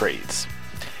 InStock Trades.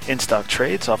 InStock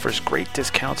Trades offers great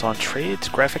discounts on trades,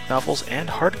 graphic novels, and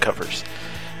hardcovers.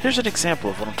 Here's an example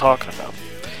of what I'm talking about.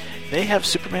 They have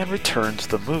Superman Returns,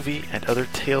 the movie, and other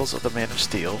Tales of the Man of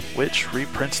Steel, which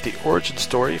reprints the origin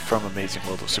story from Amazing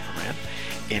World of Superman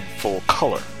in full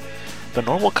color. The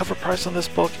normal cover price on this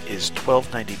book is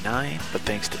 $12.99, but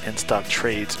thanks to InStock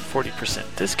Trades' 40%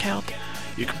 discount,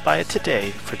 you can buy it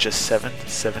today for just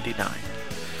 $7.79.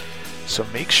 So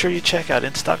make sure you check out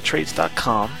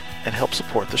InStockTrades.com and help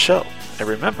support the show. And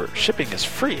remember, shipping is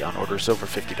free on orders over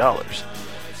 $50.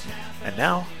 And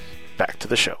now, back to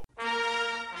the show.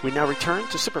 We now return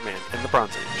to Superman in the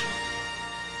Bronze Age.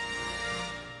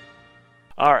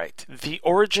 Alright, The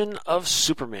Origin of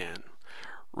Superman.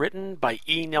 Written by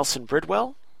E. Nelson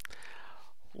Bridwell.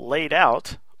 Laid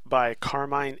out by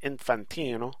Carmine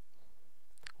Infantino.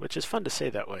 Which is fun to say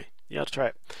that way. You have to try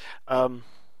it.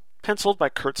 Penciled by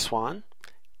Kurt Swan.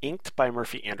 Inked by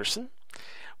Murphy Anderson.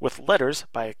 With letters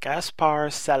by Gaspar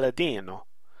Saladino.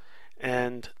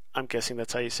 And I'm guessing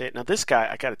that's how you say it. Now this guy,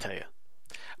 I gotta tell you,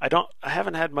 I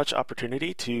haven't had much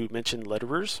opportunity to mention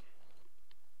letterers,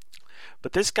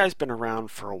 but this guy's been around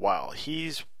for a while.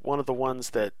 He's one of the ones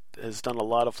that has done a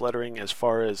lot of lettering as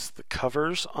far as the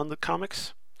covers on the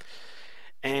comics,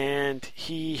 and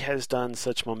he has done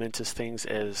such momentous things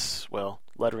as, well,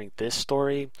 lettering this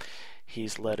story. He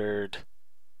lettered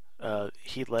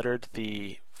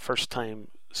the first time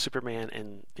Superman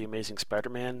and the Amazing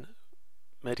Spider-Man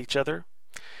met each other.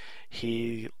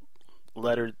 He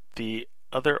lettered the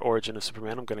other origin of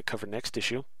Superman I'm going to cover next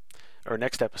issue, or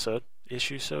next episode,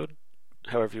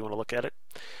 however you want to look at it.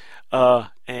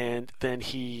 And then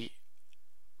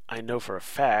I know for a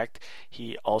fact,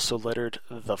 he also lettered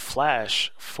The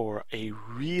Flash for a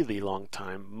really long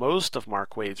time, most of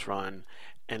Mark Waid's run,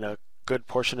 and a good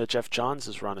portion of Jeff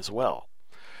Johns' run as well.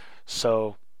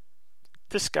 So,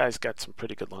 this guy's got some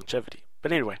pretty good longevity.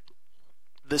 But anyway,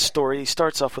 this story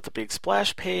starts off with a big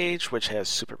splash page, which has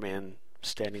Superman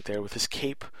standing there with his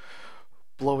cape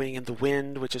blowing in the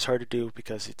wind, which is hard to do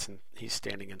because he's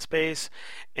standing in space,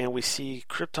 and we see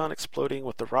Krypton exploding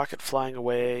with the rocket flying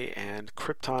away, and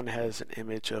Krypton has an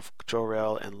image of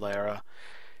Jor-El and Lara,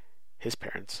 his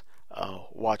parents,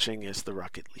 watching as the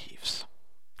rocket leaves.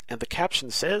 And the caption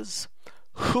says,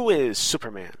 "Who is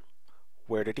Superman?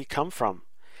 Where did he come from?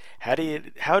 How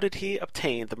did he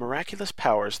obtain the miraculous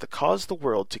powers that caused the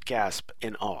world to gasp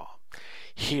in awe?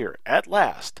 Here, at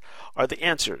last, are the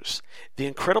answers. The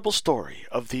incredible story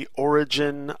of the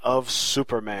origin of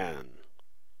Superman.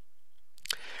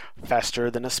 Faster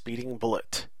than a speeding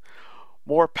bullet.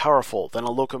 More powerful than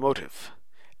a locomotive.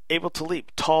 Able to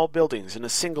leap tall buildings in a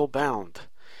single bound.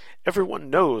 Everyone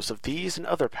knows of these and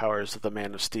other powers of the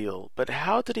Man of Steel, but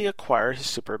how did he acquire his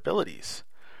super abilities?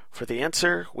 For the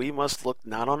answer, we must look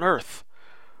not on Earth,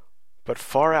 but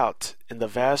far out in the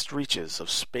vast reaches of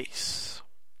space."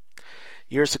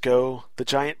 Years ago, the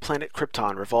giant planet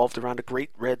Krypton revolved around a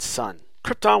great red sun.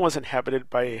 Krypton was inhabited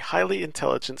by a highly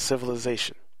intelligent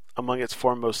civilization. Among its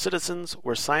foremost citizens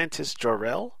were scientist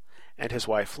Jor-El and his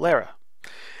wife Lara.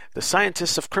 The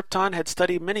scientists of Krypton had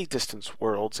studied many distant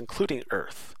worlds, including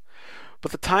Earth.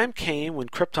 But the time came when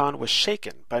Krypton was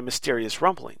shaken by mysterious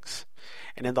rumblings,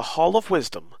 and in the Hall of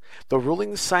Wisdom, the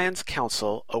ruling Science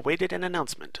Council awaited an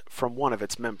announcement from one of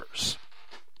its members.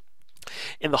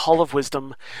 In the Hall of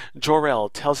Wisdom, Jor-El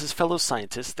tells his fellow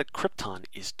scientists that Krypton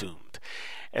is doomed,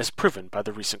 as proven by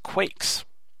the recent quakes.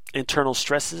 Internal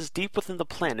stresses deep within the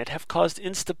planet have caused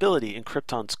instability in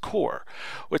Krypton's core,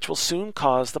 which will soon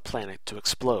cause the planet to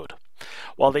explode.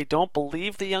 While they don't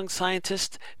believe the young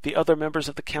scientist, the other members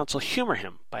of the council humor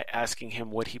him by asking him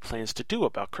what he plans to do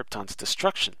about Krypton's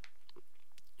destruction.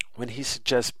 When he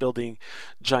suggests building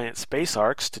giant space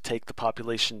arcs to take the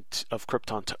population of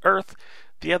Krypton to Earth,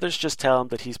 the others just tell him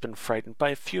that he's been frightened by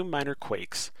a few minor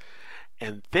quakes.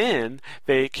 And then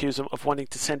they accuse him of wanting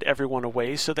to send everyone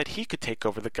away so that he could take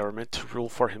over the government to rule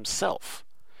for himself.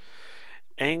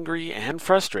 Angry and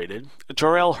frustrated,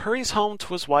 Jor-El hurries home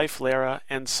to his wife Lara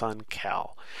and son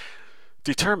Kal,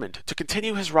 determined to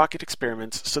continue his rocket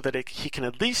experiments so that he can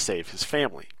at least save his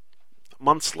family.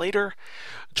 Months later,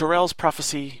 Jor-El's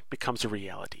prophecy becomes a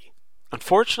reality.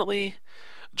 Unfortunately,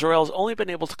 Jor-El's only been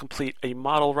able to complete a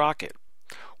model rocket,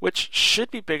 which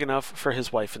should be big enough for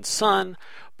his wife and son,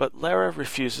 but Lara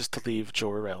refuses to leave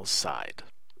Jor-El's side.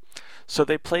 So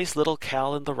they place little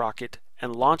Kal in the rocket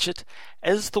and launch it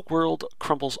as the world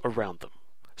crumbles around them.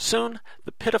 Soon,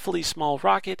 the pitifully small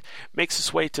rocket makes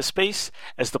its way to space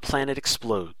as the planet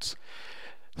explodes.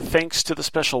 Thanks to the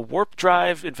special warp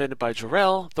drive invented by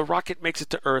Jor-El, the rocket makes it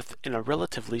to Earth in a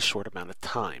relatively short amount of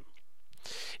time.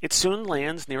 It soon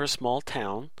lands near a small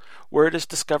town, where it is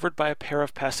discovered by a pair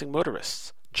of passing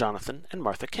motorists, Jonathan and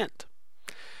Martha Kent.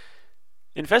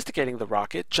 Investigating the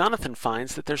rocket, Jonathan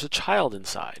finds that there's a child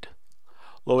inside.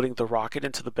 Loading the rocket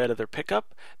into the bed of their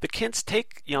pickup, the Kents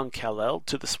take young Kal-El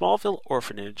to the Smallville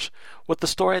orphanage with the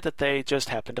story that they just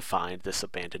happened to find this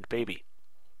abandoned baby.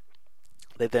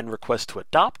 They then request to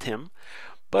adopt him,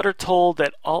 but are told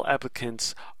that all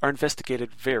applicants are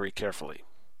investigated very carefully.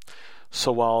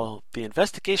 So while the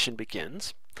investigation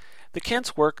begins, the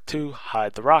Kents work to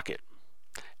hide the rocket,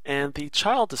 and the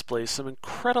child displays some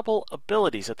incredible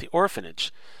abilities at the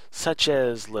orphanage, such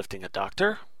as lifting a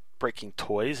doctor, breaking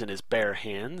toys in his bare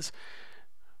hands,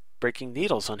 breaking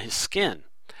needles on his skin,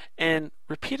 and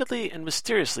repeatedly and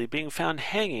mysteriously being found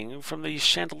hanging from the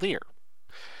chandelier.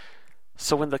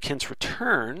 So when the Kents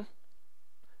return,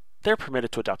 they're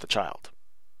permitted to adopt the child,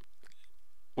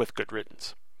 with good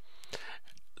riddance.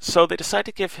 So they decide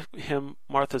to give him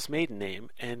Martha's maiden name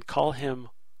and call him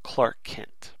Clark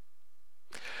Kent.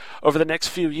 Over the next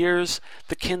few years,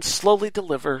 the Kents slowly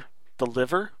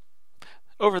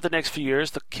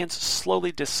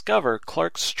discover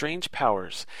Clark's strange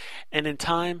powers, and in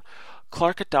time,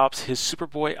 Clark adopts his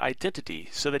Superboy identity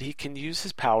so that he can use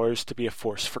his powers to be a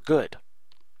force for good.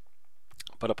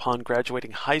 But upon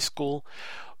graduating high school,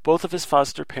 both of his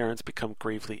foster parents become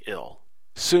gravely ill.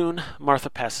 Soon, Martha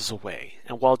passes away,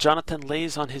 and while Jonathan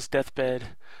lays on his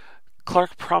deathbed,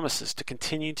 Clark promises to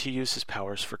continue to use his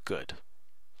powers for good.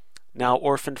 Now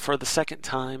orphaned for the second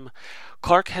time,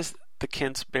 Clark has the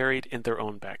Kents buried in their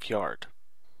own backyard.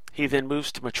 He then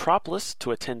moves to Metropolis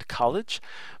to attend college,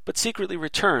 but secretly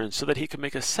returns so that he can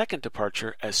make a second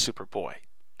departure as Superboy.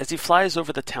 As he flies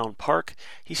over the town park,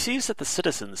 he sees that the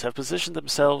citizens have positioned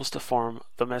themselves to form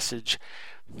the message,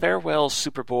 "Farewell,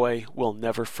 Superboy, we'll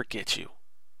never forget you."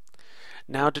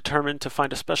 Now determined to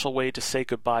find a special way to say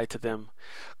goodbye to them,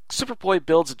 Superboy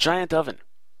builds a giant oven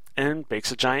and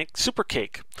bakes a giant super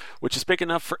cake, which is big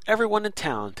enough for everyone in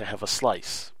town to have a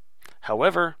slice.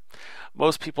 However,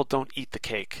 most people don't eat the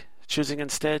cake, choosing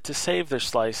instead to save their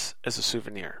slice as a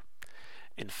souvenir.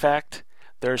 In fact,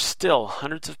 there are still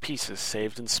hundreds of pieces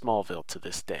saved in Smallville to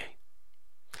this day.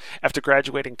 After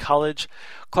graduating college,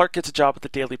 Clark gets a job at the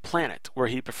Daily Planet, where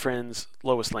he befriends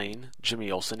Lois Lane, Jimmy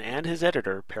Olsen, and his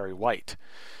editor, Perry White.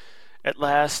 At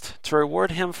last, to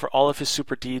reward him for all of his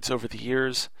super deeds over the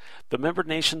years, the member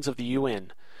nations of the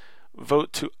UN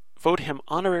vote him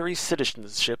honorary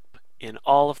citizenship in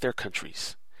all of their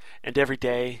countries. And every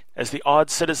day, as the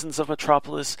awed citizens of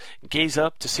Metropolis gaze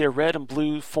up to see a red and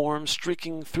blue form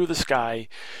streaking through the sky,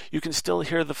 you can still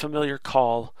hear the familiar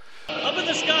call, "Up in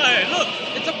the sky, look!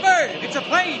 It's a bird! It's a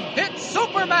plane! It's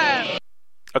Superman!"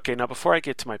 Okay, now before I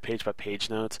get to my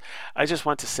page-by-page notes, I just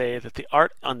want to say that the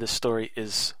art on this story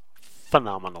is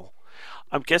phenomenal.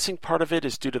 I'm guessing part of it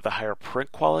is due to the higher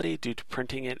print quality, due to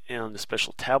printing it on a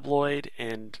special tabloid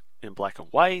and in black and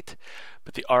white,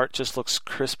 but the art just looks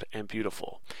crisp and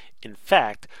beautiful. In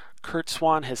fact, Kurt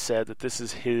Swan has said that this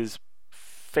is his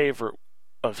favorite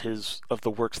of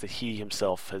the works that he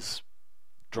himself has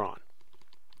drawn.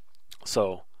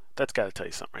 So that's got to tell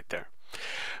you something right there.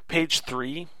 Page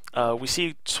 3, we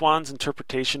see Swan's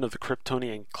interpretation of the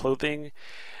Kryptonian clothing,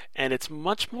 and it's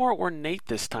much more ornate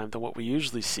this time than what we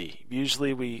usually see.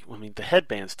 Usually the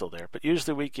headband's still there, but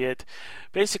usually we get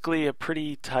basically a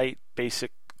pretty tight,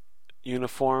 basic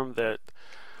uniform that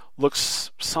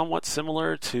looks somewhat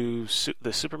similar to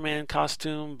the Superman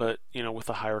costume, but with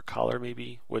a higher collar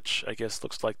maybe, which I guess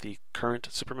looks like the current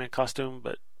Superman costume.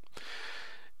 But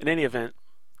in any event,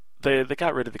 they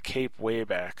got rid of the cape way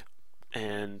back,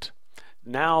 and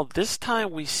now this time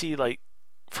we see,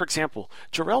 for example,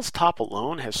 Jor-El's top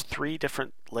alone has 3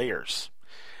 different layers.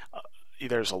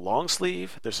 there's a long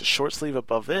sleeve, there's a short sleeve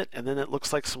above it, and then it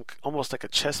looks like almost like a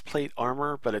chest plate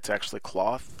armor, but it's actually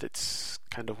cloth. It's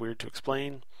kind of weird to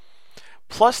explain.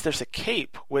 Plus, there's a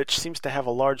cape, which seems to have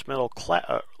a large metal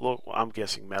I'm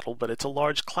guessing metal, but it's a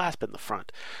large clasp in the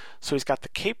front. So he's got the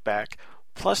cape back,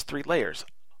 plus 3 layers.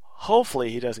 Hopefully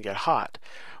he doesn't get hot.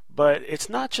 But it's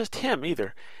not just him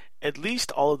either. At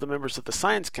least all of the members of the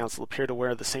Science Council appear to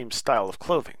wear the same style of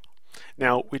clothing.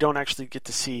 Now, we don't actually get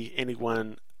to see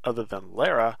anyone other than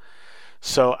Lara,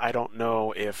 so I don't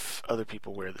know if other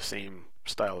people wear the same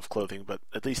style of clothing, but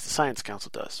at least the Science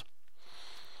Council does.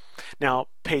 Now,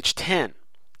 page 10,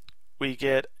 we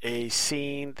get a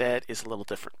scene that is a little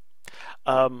different.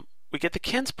 We get the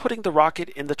Kents putting the rocket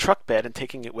in the truck bed and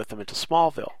taking it with them into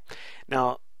Smallville.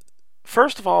 Now,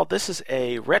 first of all, this is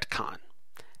a retcon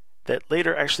that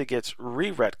later actually gets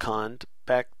re-retconned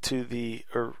back to the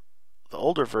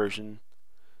older version.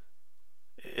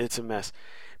 It's a mess.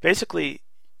 Basically,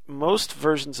 most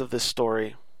versions of this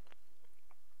story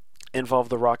involve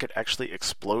the rocket actually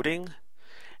exploding,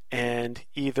 and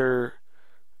either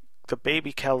the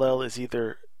baby Kal-El is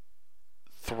either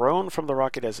thrown from the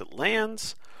rocket as it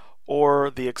lands, or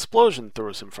the explosion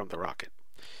throws him from the rocket.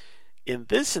 In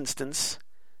this instance,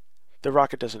 the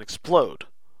rocket doesn't explode,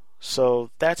 so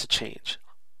that's a change.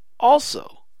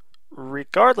 Also,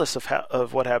 regardless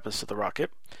of what happens to the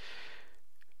rocket,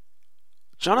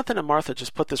 Jonathan and Martha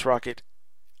just put this rocket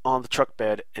on the truck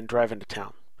bed and drive into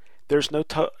town. There's no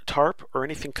tarp or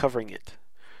anything covering it.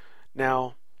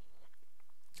 Now,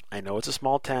 I know it's a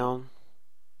small town,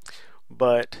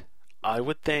 but I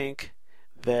would think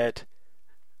that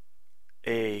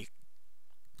I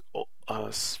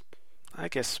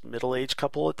guess middle-aged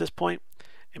couple at this point,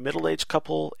 a middle-aged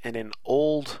couple and an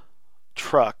old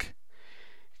truck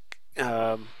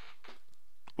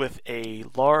with a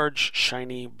large,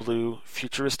 shiny, blue,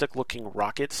 futuristic-looking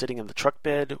rocket sitting in the truck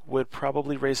bed would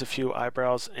probably raise a few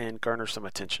eyebrows and garner some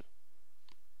attention.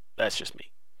 That's just me.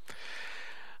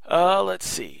 Let's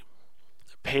see.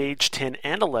 Page 10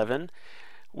 and 11,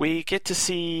 we get to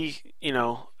see,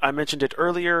 I mentioned it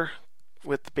earlier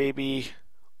with the baby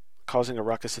causing a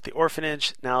ruckus at the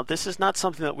orphanage. Now, this is not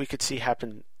something that we could see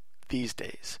happen these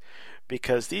days,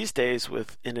 because these days,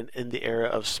 in the era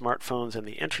of smartphones and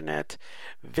the internet,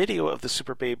 video of the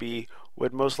super baby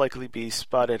would most likely be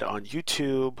spotted on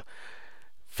YouTube,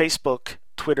 Facebook,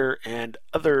 Twitter, and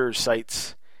other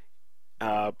sites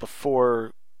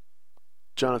before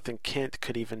Jonathan Kent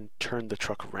could even turn the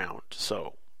truck around.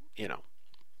 So,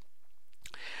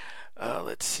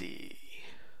 let's see.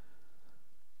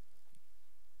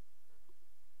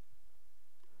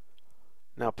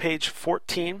 Now, page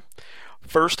 14.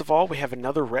 First of all, we have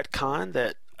another retcon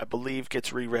that I believe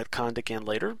gets re-retconned again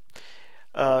later.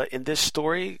 In this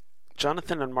story,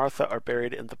 Jonathan and Martha are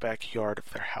buried in the backyard of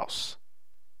their house.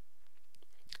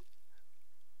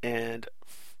 And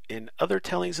in other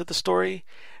tellings of the story,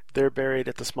 they're buried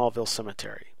at the Smallville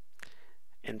Cemetery.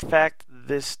 In fact,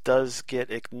 this does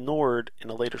get ignored in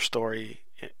a later story,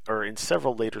 or in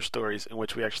several later stories in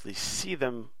which we actually see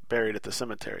them buried at the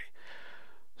cemetery.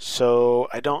 So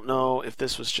I don't know if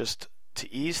this was just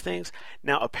to ease things.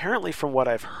 Now, apparently from what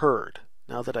I've heard,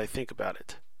 now that I think about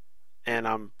it, and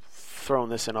I'm throwing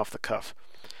this in off the cuff,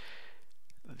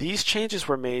 these changes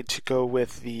were made to go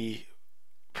with the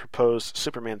proposed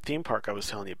Superman theme park I was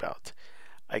telling you about.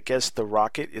 I guess the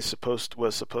rocket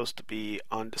was supposed to be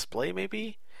on display,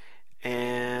 maybe,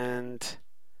 and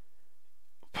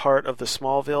part of the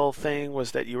Smallville thing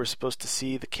was that you were supposed to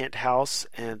see the Kent house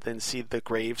and then see the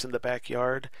graves in the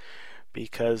backyard,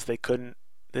 because they wouldn't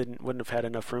have had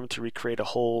enough room to recreate a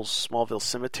whole Smallville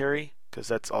cemetery, because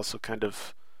that's also kind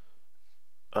of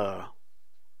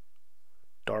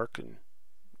dark and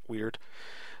weird.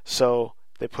 So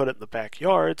they put it in the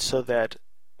backyard so that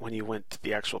when you went to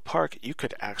the actual park, you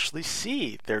could actually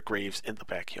see their graves in the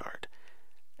backyard.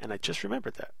 And I just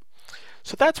remembered that.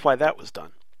 So that's why that was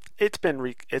done. It's been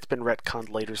retconned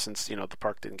later since the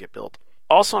park didn't get built.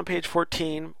 Also on page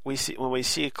 14, we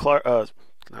see Clark,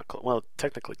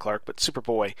 technically Clark, but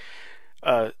Superboy,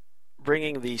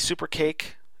 bringing the super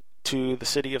cake to the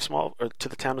to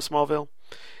the town of Smallville.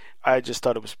 I just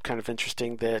thought it was kind of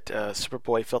interesting that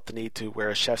Superboy felt the need to wear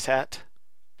a chef's hat,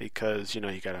 because you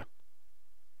gotta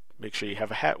make sure you have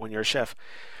a hat when you're a chef.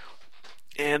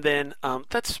 And then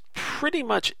that's pretty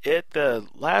much it. The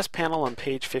last panel on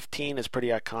page 15 is pretty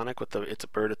iconic with it's a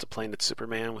bird, it's a plane, it's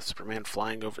Superman, with Superman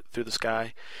flying through the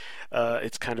sky.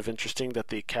 It's kind of interesting that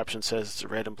the caption says it's a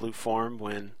red and blue form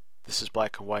when this is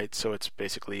black and white, so it's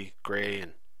basically gray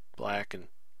and black and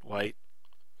white.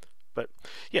 But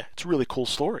yeah, it's a really cool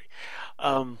story.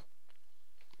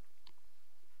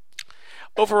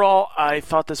 Overall, I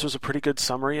thought this was a pretty good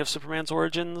summary of Superman's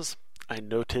origins. I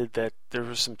noted that there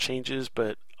were some changes,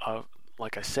 but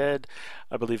like I said,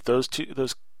 I believe those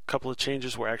couple of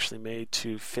changes were actually made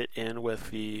to fit in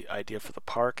with the idea for the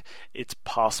park. It's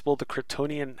possible the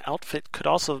Kryptonian outfit could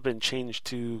also have been changed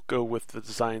to go with the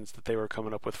designs that they were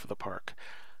coming up with for the park.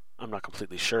 I'm not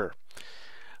completely sure.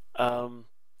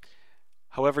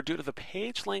 However, due to the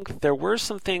page length, there were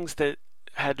some things that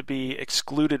had to be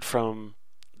excluded from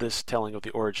this telling of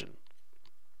the origin.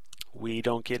 We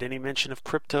don't get any mention of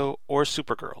Krypto or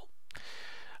Supergirl.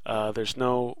 There's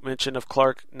no mention of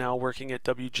Clark now working at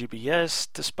WGBS,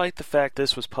 despite the fact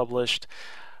this was published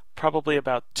probably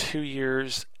about 2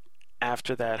 years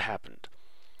after that happened.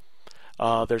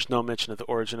 There's no mention of the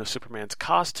origin of Superman's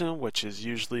costume, which is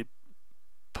usually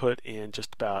put in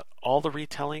just about all the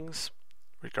retellings,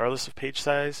 regardless of page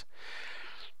size.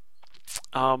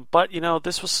 But,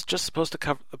 this was just supposed to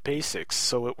cover the basics,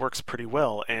 so it works pretty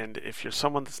well. And if you're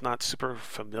someone that's not super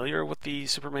familiar with the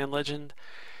Superman legend,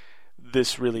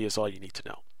 this really is all you need to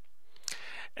know.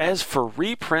 As for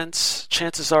reprints,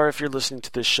 chances are if you're listening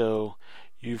to this show,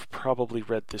 you've probably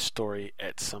read this story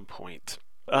at some point.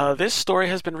 This story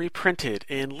has been reprinted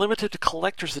in limited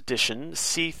collector's edition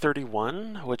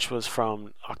C31, which was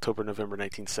from October-November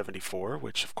 1974,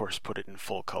 which of course put it in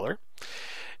full color.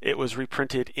 It was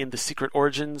reprinted in The Secret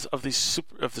Origins of the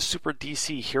Super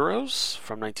DC Heroes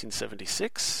from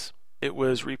 1976. It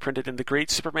was reprinted in the Great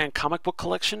Superman comic book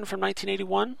collection from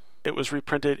 1981. It was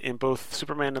reprinted in both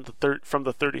Superman from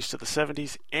the 30s to the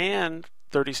 70s and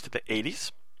 30s to the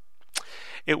 80s.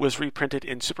 It was reprinted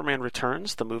in Superman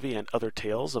Returns, the movie, and Other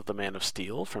Tales of the Man of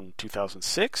Steel from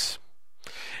 2006.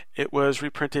 It was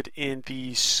reprinted in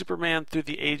the Superman Through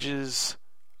the Ages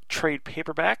trade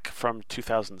paperback from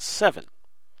 2007.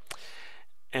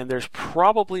 And there's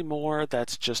probably more.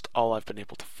 That's just all I've been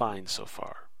able to find so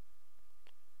far.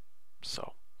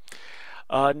 So,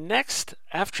 next,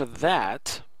 after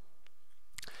that,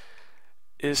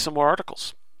 is some more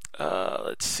articles.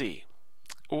 Let's see.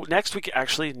 Next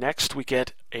we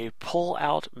get a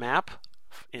pull-out map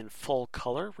in full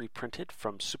color, reprinted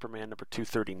from Superman number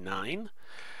 239,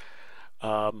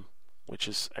 which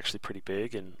is actually pretty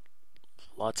big, and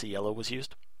lots of yellow was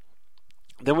used.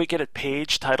 Then we get a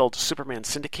page titled Superman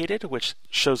Syndicated, which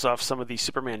shows off some of the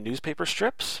Superman newspaper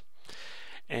strips.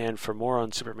 And for more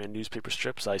on Superman newspaper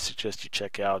strips, I suggest you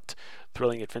check out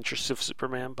Thrilling Adventures of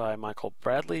Superman by Michael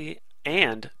Bradley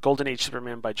and Golden Age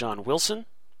Superman by John Wilson,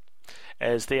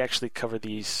 as they actually cover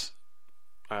these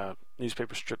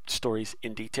newspaper strip stories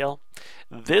in detail.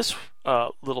 This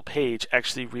little page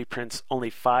actually reprints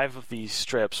only 5 of these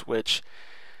strips, which,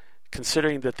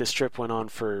 considering that this strip went on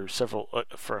for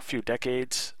a few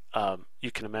decades,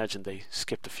 you can imagine they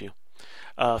skipped a few.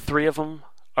 3 of them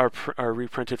are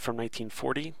reprinted from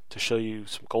 1940 to show you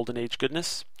some Golden Age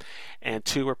goodness, and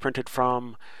 2 are printed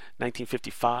from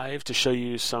 1955 to show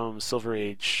you some Silver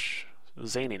Age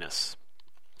zaniness.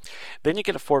 Then you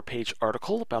get a 4-page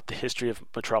article about the history of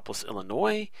Metropolis,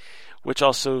 Illinois, which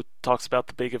also talks about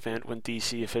the big event when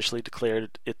DC officially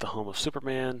declared it the home of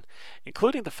Superman,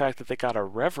 including the fact that they got a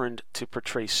reverend to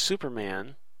portray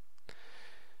Superman,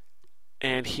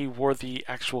 and he wore the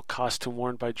actual costume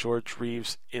worn by George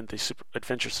Reeves in the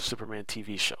Adventures of Superman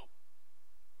TV show.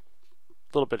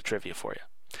 A little bit of trivia for you.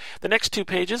 The next 2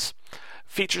 pages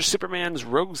feature Superman's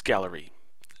Rogues Gallery,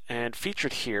 and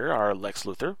featured here are Lex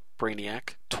Luthor,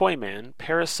 Brainiac, Toyman,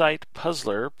 Parasite,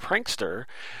 Puzzler, Prankster,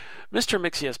 Mr.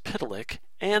 Mxyzptlk,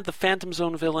 and the Phantom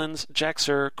Zone villains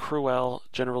Jax-Ur, Cruel,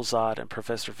 General Zod, and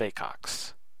Professor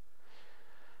Vaycox.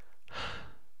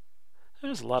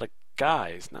 There's a lot of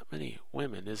guys, not many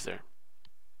women, is there?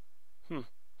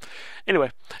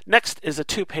 Anyway, next is a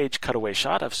 2-page cutaway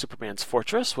shot of Superman's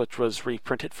Fortress, which was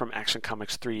reprinted from Action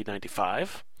Comics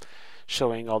 395,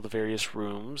 showing all the various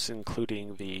rooms,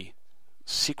 including the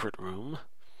secret room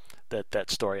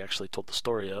that story actually told the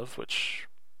story of, which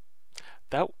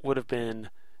that would have been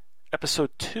episode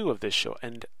 2 of this show,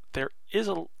 and there is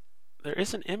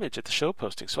an image at the show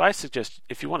posting, so I suggest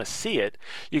if you want to see it,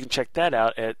 you can check that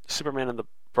out at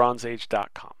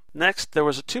supermanandthebronzeage.com. Next, there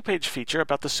was a 2-page feature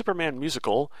about the Superman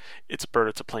musical, It's a Bird,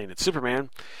 It's a Plane, It's Superman,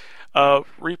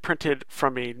 reprinted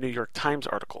from a New York Times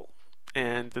article.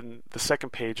 And then the second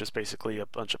page is basically a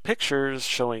bunch of pictures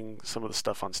showing some of the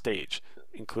stuff on stage,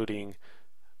 including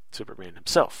Superman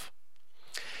himself.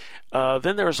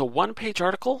 Then there is a 1-page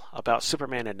article about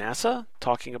Superman and NASA,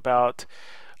 talking about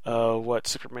how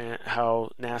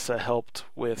NASA helped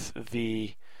with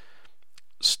the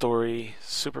story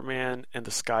Superman and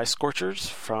the Sky Scorchers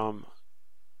from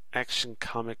Action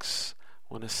Comics,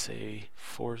 I want to say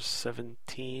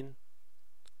 417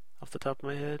 off the top of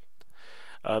my head.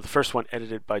 The first one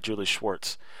edited by Julie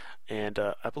Schwartz. And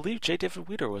I believe J. David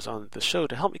Weeder was on the show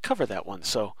to help me cover that one.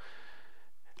 So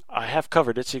I have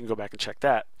covered it, so you can go back and check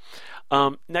that.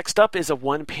 Next up is a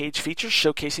one-page feature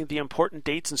showcasing the important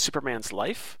dates in Superman's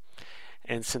life.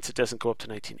 And since it doesn't go up to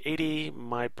 1980,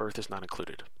 my birth is not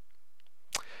included.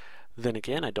 Then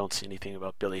again, I don't see anything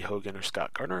about Billy Hogan or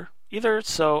Scott Gardner either,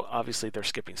 so obviously they're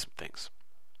skipping some things.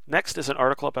 Next is an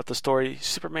article about the story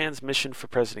Superman's Mission for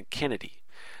President Kennedy.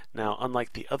 Now,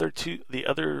 unlike the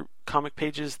other comic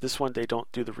pages, this one they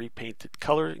don't do the repainted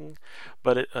coloring,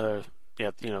 but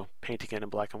painting it in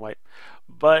black and white.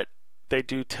 But they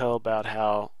do tell about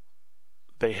how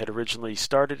they had originally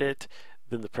started it,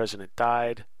 then the president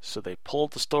died, so they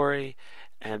pulled the story,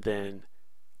 and then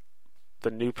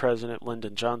the new president,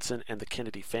 Lyndon Johnson, and the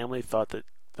Kennedy family thought that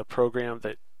the program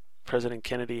that President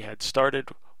Kennedy had started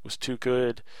was too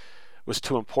good, was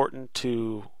too important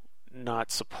to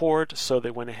not support, so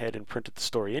they went ahead and printed the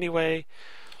story anyway,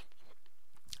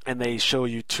 and they show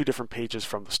you 2 different pages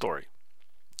from the story.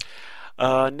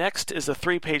 Next is a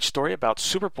 3-page story about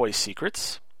Superboy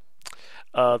secrets.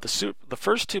 The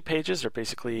first 2 pages are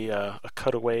basically a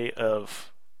cutaway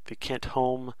of the Kent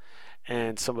home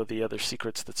and some of the other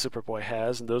secrets that Superboy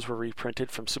has, and those were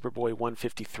reprinted from Superboy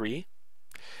 153.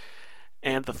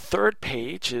 And the 3rd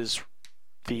page is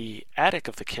the attic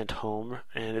of the Kent home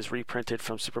and is reprinted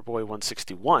from Superboy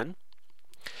 161.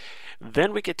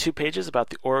 Then we get 2 pages about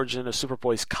the origin of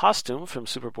Superboy's costume from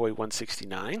Superboy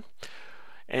 169.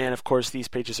 And of course, these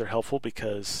pages are helpful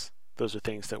because those are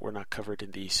things that were not covered in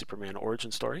the Superman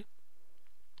origin story.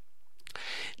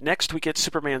 Next, we get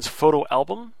Superman's photo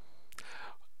album.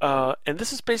 And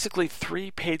this is basically 3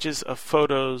 pages of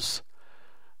photos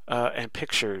and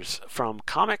pictures from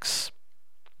comics.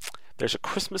 There's a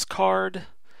Christmas card.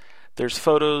 There's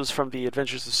photos from the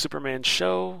Adventures of Superman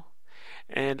show,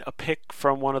 and a pic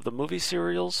from one of the movie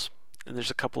serials. And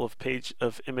there's a couple of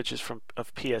images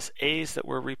of PSAs that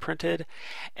were reprinted,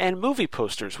 and movie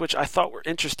posters, which I thought were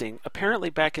interesting. Apparently,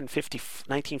 back in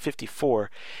 1954,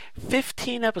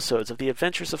 15 episodes of the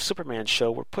Adventures of Superman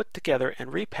show were put together and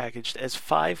repackaged as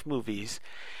 5 movies.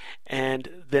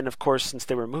 And then, of course, since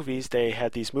they were movies, they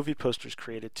had these movie posters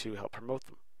created to help promote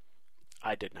them.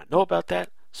 I did not know about that,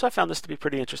 so I found this to be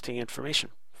pretty interesting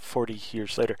information 40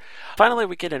 years later. Finally,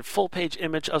 we get a full-page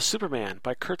image of Superman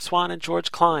by Kurt Swan and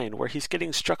George Klein, where he's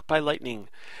getting struck by lightning.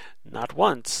 Not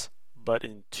once, but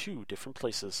in 2 different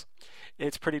places.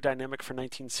 It's pretty dynamic for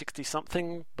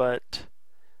 1960-something, but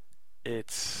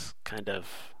it's kind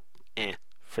of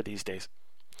for these days.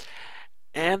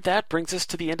 And that brings us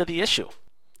to the end of the issue.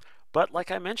 But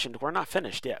like I mentioned, we're not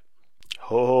finished yet.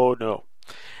 Oh, no.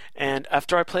 And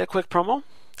after I play a quick promo,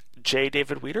 J.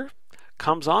 David Weeder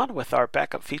comes on with our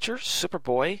backup feature,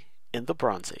 Superboy in the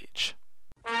Bronze Age.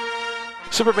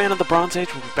 Superman in the Bronze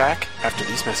Age will be back after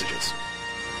these messages.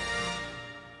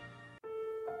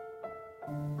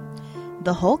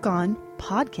 The Hulk on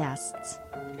Podcasts.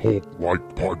 Hulk like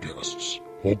podcasts.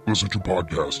 Hulk listen to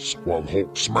podcasts while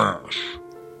Hulk smash.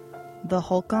 The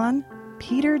Hulk on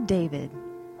Peter David.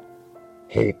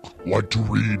 Hulk like to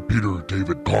read Peter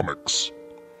David comics.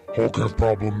 Hulk have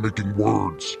problem making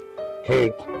words.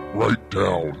 Hulk write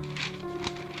down.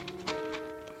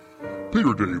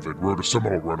 Peter David wrote a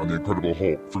seminal run on The Incredible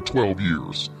Hulk for 12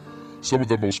 years. Some of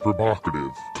the most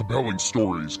provocative, compelling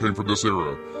stories came from this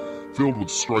era, filled with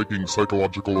striking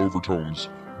psychological overtones,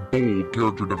 bold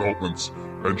character developments,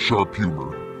 and sharp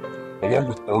humor. Along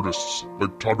with artists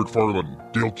like Todd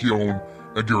McFarlane, Dale Keown,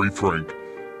 and Gary Frank,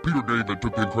 Peter David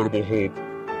took The Incredible Hulk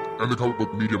and the comic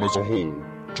book medium as a whole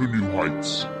to new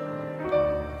heights.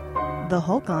 The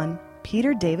Hulk on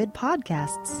Peter David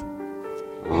Podcasts.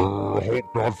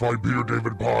 Hulk not find Peter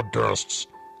David Podcasts.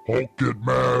 Hulk get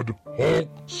mad. Hulk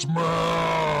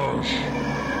smash.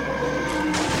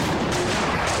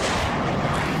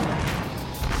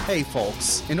 Hey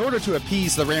folks, in order to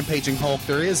appease the rampaging Hulk,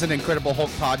 there is an Incredible Hulk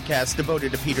podcast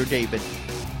devoted to Peter David.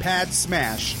 Pad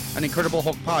Smash, an Incredible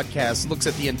Hulk podcast, looks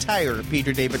at the entire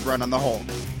Peter David run on the Hulk,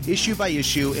 issue by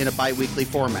issue in a bi-weekly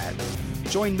format.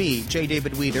 Join me, J.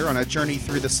 David Weeder, on a journey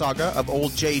through the saga of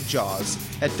Old J. Jaws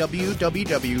at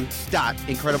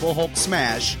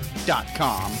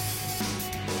www.IncredibleHulkSmash.com.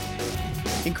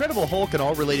 Incredible Hulk and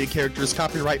all related characters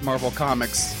copyright Marvel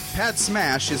Comics. Pad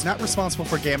Smash is not responsible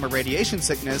for gamma radiation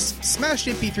sickness, smashed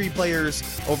MP3 players,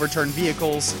 overturned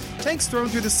vehicles, tanks thrown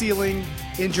through the ceiling,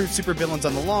 injured supervillains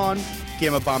on the lawn,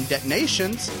 gamma bomb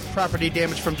detonations, property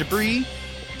damage from debris,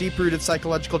 deep-rooted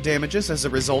psychological damages as a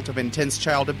result of intense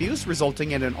child abuse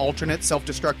resulting in an alternate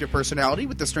self-destructive personality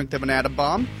with the strength of an atom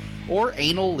bomb, or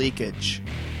anal leakage.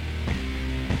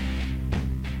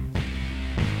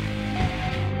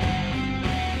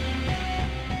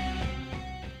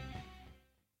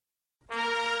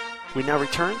 We now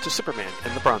return to Superman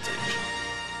in the Bronze Age.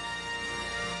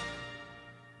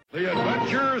 The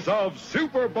Adventures of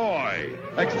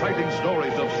Superboy. Exciting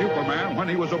stories of Superman when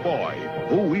he was a boy,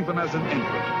 who, even as an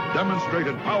infant,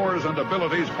 demonstrated powers and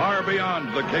abilities far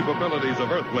beyond the capabilities of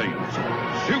Earthlings.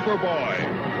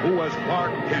 Superboy, who as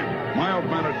Clark Kent,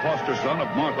 mild-mannered foster son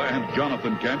of Martha and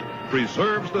Jonathan Kent,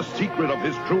 preserves the secret of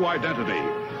his true identity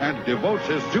and devotes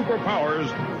his superpowers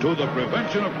to the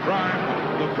prevention of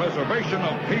crime, the preservation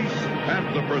of peace,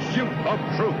 and the pursuit of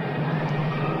truth.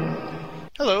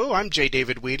 Hello, I'm J.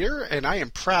 David Weeder, and I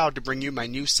am proud to bring you my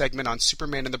new segment on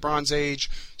Superman in the Bronze Age,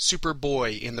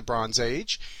 Superboy in the Bronze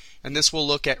Age. And this will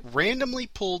look at randomly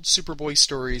pulled Superboy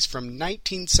stories from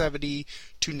 1970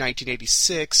 to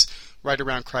 1986, right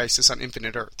around Crisis on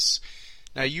Infinite Earths.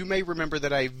 Now, you may remember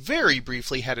that I very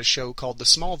briefly had a show called The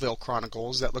Smallville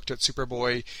Chronicles that looked at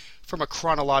Superboy from a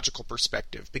chronological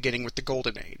perspective, beginning with the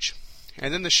Golden Age.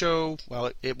 And then the show,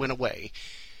 well, it went away.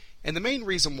 And the main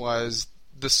reason was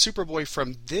the Superboy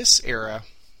from this era,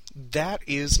 that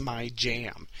is my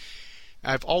jam.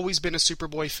 I've always been a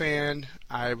Superboy fan.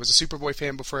 I was a Superboy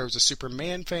fan before I was a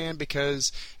Superman fan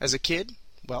because, as a kid,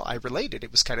 well, I related.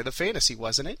 It was kind of the fantasy,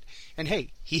 wasn't it? And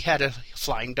hey, he had a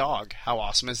flying dog. How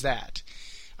awesome is that?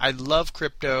 I love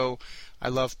Krypto. I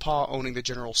love Pa owning the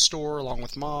general store along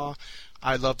with Ma.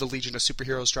 I love the Legion of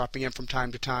Superheroes dropping in from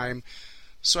time to time.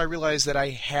 So I realized that I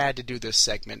had to do this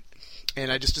segment,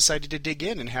 and I just decided to dig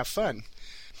in and have fun.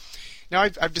 Now,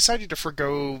 I've decided to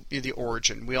forgo the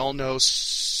origin. We all know the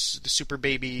super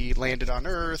baby landed on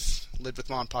Earth, lived with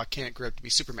Ma and Pa Kent, grew up to be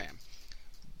Superman.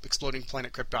 Exploding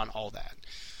planet Krypton, all that.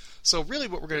 So really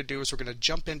what we're going to do is we're going to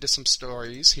jump into some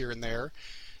stories here and there,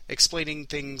 explaining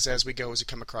things as we go as we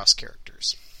come across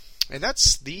characters. And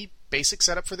that's the basic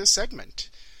setup for this segment.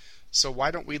 So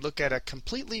why don't we look at a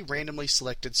completely randomly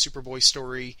selected Superboy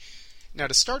story. Now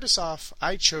to start us off,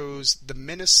 I chose The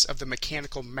Menace of the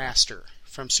Mechanical Master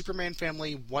from Superman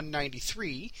Family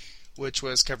 193, which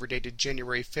was cover dated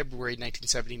January-February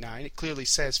 1979. It clearly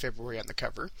says February on the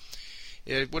cover.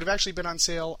 It would have actually been on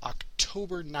sale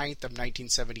October 9th of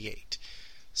 1978.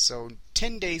 So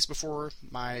 10 days before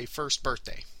my first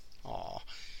birthday. Aw.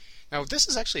 Now this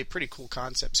is actually a pretty cool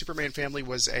concept. Superman Family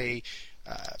was it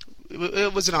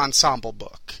was an ensemble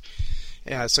book.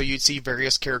 So you'd see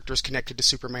various characters connected to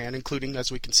Superman, including,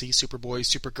 as we can see, Superboy,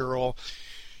 Supergirl,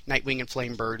 Nightwing, and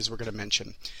Flamebird, as we're going to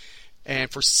mention.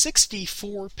 And for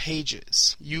 64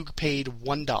 pages, you paid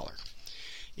 $1.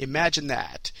 Imagine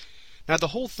that. Now, the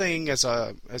whole thing as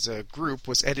a group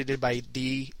was edited by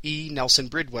D. E. Nelson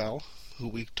Bridwell, who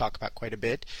we talk about quite a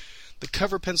bit. The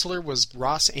cover penciler was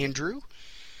Ross Andrew,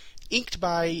 inked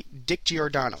by Dick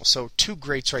Giordano. So two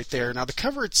greats right there. Now, the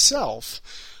cover itself,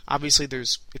 obviously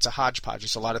it's a hodgepodge.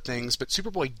 There's a lot of things, but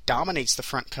Superboy dominates the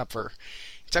front cover.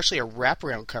 It's actually a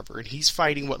wraparound cover, and he's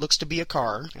fighting what looks to be a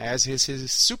car, as his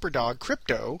super dog,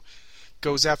 Krypto,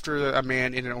 goes after a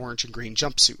man in an orange and green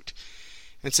jumpsuit.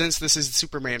 And since this is the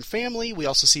Superman Family, we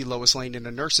also see Lois Lane in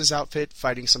a nurse's outfit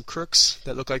fighting some crooks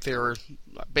that look like they were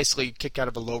basically kicked out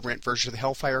of a low-rent version of the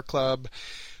Hellfire Club.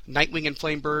 Nightwing and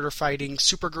Flamebird are fighting.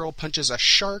 Supergirl punches a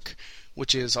shark,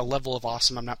 which is a level of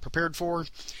awesome I'm not prepared for.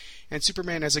 And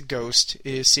Superman as a ghost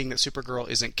is seeing that Supergirl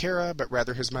isn't Kara, but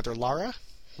rather his mother Lara.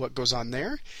 What goes on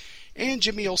there? And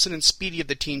Jimmy Olsen and Speedy of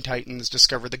the Teen Titans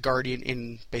discover the Guardian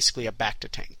in basically a Bacta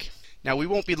tank. Now, we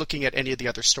won't be looking at any of the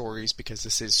other stories because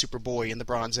this is Superboy in the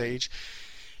Bronze Age.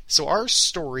 So our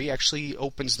story actually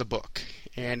opens the book,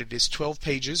 and it is 12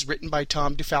 pages, written by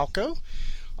Tom DeFalco,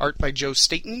 art by Joe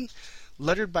Staton,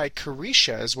 lettered by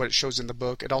Carisha is what it shows in the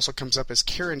book. It also comes up as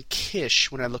Karen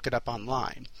Kish when I look it up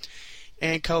online.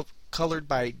 And colored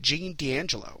by Gene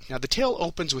D'Angelo. Now, the tale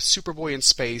opens with Superboy in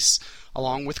space,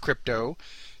 along with Krypto,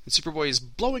 and Superboy is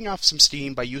blowing off some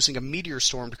steam by using a meteor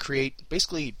storm to create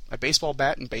basically a baseball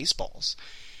bat and baseballs,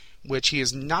 which he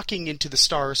is knocking into the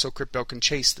stars so Krypto can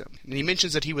chase them. And he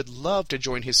mentions that he would love to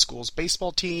join his school's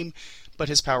baseball team, but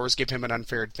his powers give him an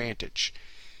unfair advantage.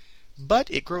 But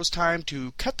it grows time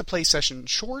to cut the play session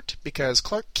short because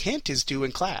Clark Kent is due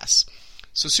in class.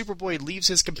 So Superboy leaves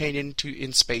his companion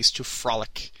in space to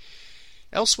frolic.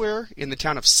 Elsewhere, in the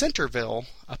town of Centerville,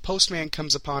 a postman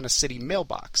comes upon a city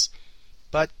mailbox.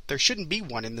 But there shouldn't be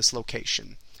one in this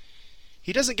location.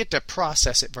 He doesn't get to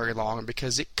process it very long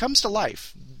because it comes to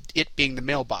life, it being the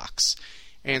mailbox,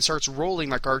 and starts rolling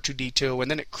like R2-D2,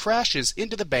 and then it crashes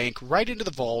into the bank, right into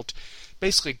the vault,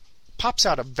 basically pops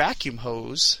out a vacuum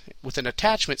hose with an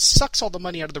attachment, sucks all the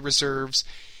money out of the reserves,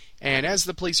 and as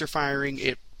the police are firing,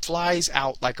 it flies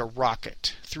out like a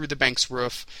rocket through the bank's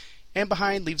roof, and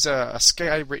behind leaves a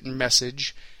skywritten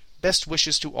message, "Best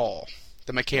wishes to all,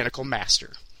 the Mechanical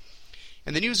Master."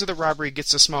 And the news of the robbery gets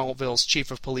to Smallville's chief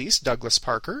of police, Douglas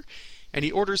Parker, and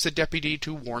he orders the deputy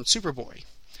to warn Superboy.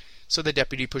 So the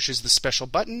deputy pushes the special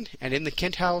button, and in the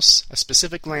Kent house, a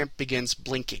specific lamp begins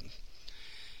blinking.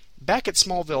 Back at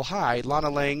Smallville High, Lana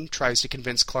Lang tries to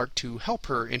convince Clark to help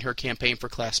her in her campaign for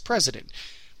class president,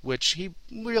 which he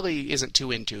really isn't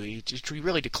too into. He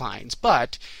really declines.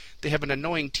 But they have an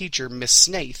annoying teacher, Miss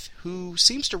Snaith, who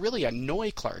seems to really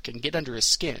annoy Clark and get under his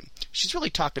skin. She's really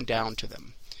talking down to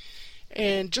them.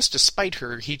 And just to spite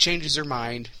her, he changes her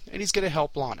mind, and he's going to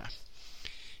help Lana.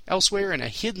 Elsewhere, in a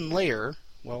hidden lair,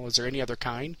 well, is there any other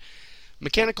kind?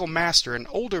 Mechanical Master, an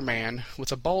older man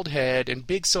with a bald head and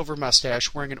big silver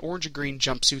mustache wearing an orange and green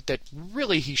jumpsuit that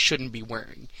really he shouldn't be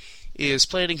wearing, is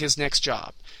planning his next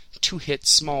job, to hit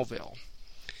Smallville.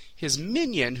 His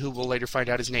minion, who we'll later find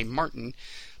out is named Martin,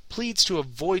 pleads to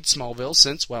avoid Smallville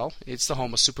since, well, it's the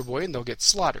home of Superboy and they'll get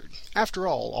slaughtered. After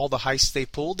all the heists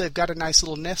they've pulled, they've got a nice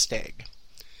little nest egg.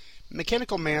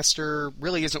 Mechanical Master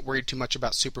really isn't worried too much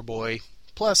about Superboy,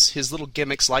 plus his little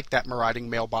gimmicks like that marauding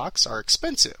mailbox are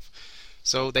expensive,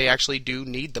 so they actually do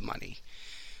need the money.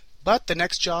 But the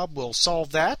next job will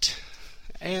solve that,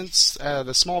 and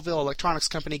the Smallville Electronics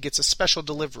Company gets a special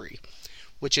delivery,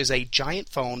 which is a giant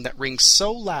phone that rings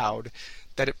so loud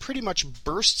that it pretty much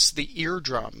bursts the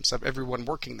eardrums of everyone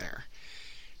working there.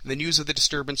 The news of the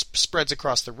disturbance spreads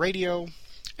across the radio,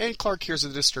 and Clark hears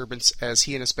of the disturbance as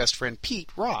he and his best friend Pete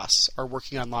Ross are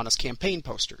working on Lana's campaign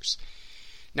posters.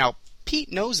 Now,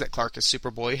 Pete knows that Clark is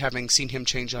Superboy, having seen him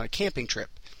change on a camping trip,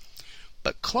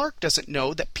 but Clark doesn't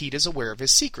know that Pete is aware of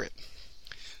his secret.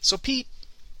 So Pete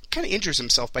kind of injures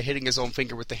himself by hitting his own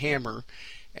finger with the hammer,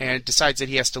 and decides that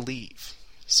he has to leave.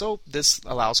 So this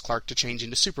allows Clark to change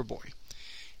into Superboy.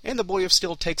 And the Boy of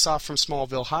Steel takes off from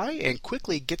Smallville High and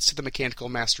quickly gets to the Mechanical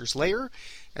Master's lair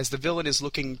as the villain is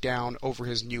looking down over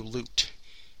his new loot.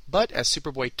 But as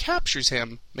Superboy captures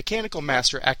him, Mechanical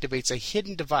Master activates a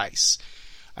hidden device,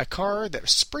 a car that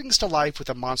springs to life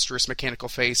with a monstrous mechanical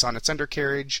face on its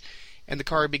undercarriage, and the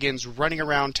car begins running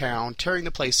around town, tearing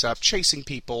the place up, chasing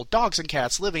people, dogs and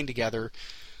cats living together,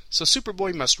 so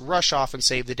Superboy must rush off and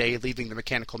save the day, leaving the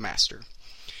Mechanical Master.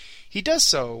 He does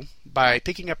so by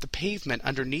picking up the pavement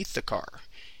underneath the car,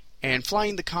 and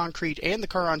flying the concrete and the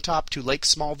car on top to Lake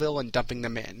Smallville and dumping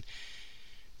them in.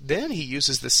 Then he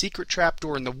uses the secret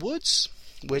trapdoor in the woods,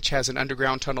 which has an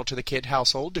underground tunnel to the Kent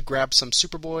household, to grab some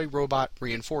Superboy robot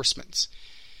reinforcements.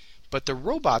 But the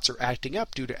robots are acting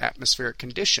up due to atmospheric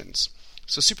conditions,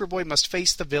 so Superboy must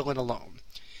face the villain alone.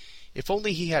 If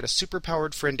only he had a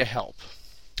superpowered friend to help.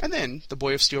 And then the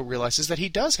Boy of Steel realizes that he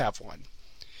does have one.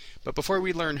 But before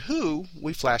we learn who,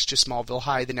 we flash to Smallville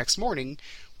High the next morning,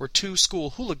 where two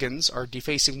school hooligans are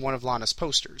defacing one of Lana's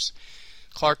posters.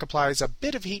 Clark applies a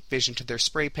bit of heat vision to their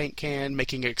spray paint can,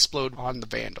 making it explode on the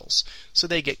vandals, so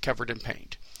they get covered in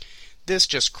paint. This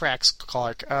just cracks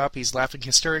Clark up. He's laughing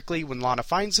hysterically when Lana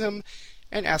finds him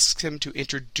and asks him to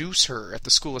introduce her at the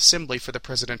school assembly for the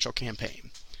presidential campaign.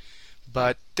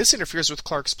 But this interferes with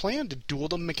Clark's plan to duel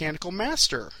the Mechanical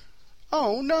Master.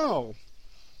 Oh no!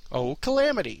 Oh,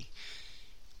 calamity!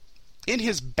 In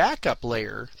his backup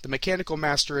lair, the Mechanical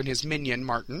Master and his minion,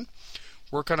 Martin,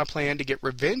 work on a plan to get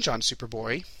revenge on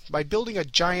Superboy by building a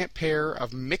giant pair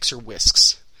of mixer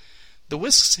whisks. The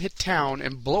whisks hit town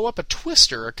and blow up a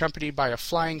twister accompanied by a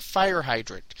flying fire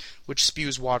hydrant, which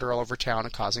spews water all over town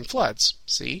and causing floods.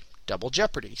 See? Double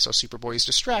jeopardy, so Superboy is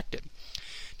distracted.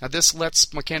 Now this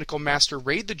lets Mechanical Master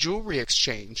raid the jewelry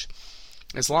exchange,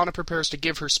 as Lana prepares to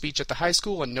give her speech at the high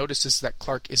school and notices that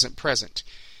Clark isn't present.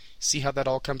 See how that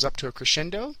all comes up to a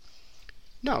crescendo?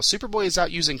 No, Superboy is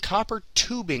out using copper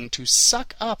tubing to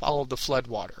suck up all of the flood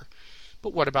water.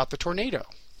 But what about the tornado?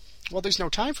 Well, there's no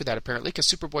time for that, apparently, because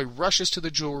Superboy rushes to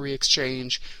the jewelry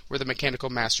exchange where the Mechanical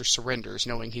Master surrenders,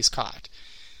 knowing he's caught.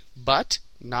 But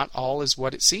not all is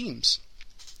what it seems.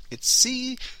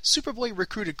 Superboy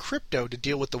recruited Krypto to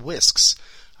deal with the whisks,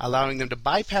 allowing them to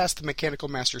bypass the Mechanical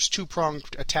Master's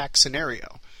two-pronged attack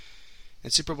scenario.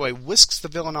 And Superboy whisks the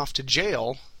villain off to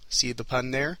jail, see the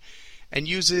pun there, and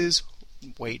uses,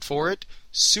 wait for it,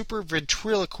 super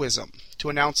ventriloquism to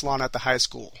announce Lana at the high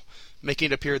school,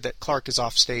 making it appear that Clark is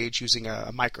off stage using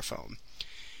a microphone.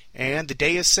 And the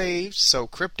day is saved, so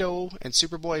Krypto and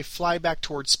Superboy fly back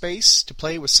towards space to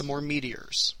play with some more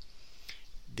meteors.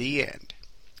 The end.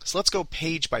 So let's go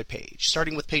page by page,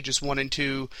 starting with pages 1 and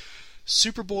 2,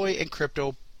 Superboy and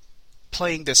Krypto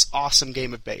playing this awesome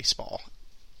game of baseball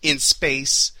in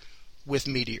space with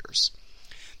meteors.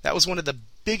 That was one of the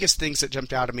biggest things that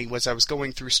jumped out at me was I was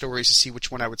going through stories to see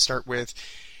which one I would start with.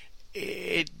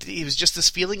 It was just this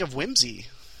feeling of whimsy,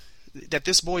 that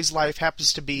this boy's life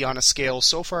happens to be on a scale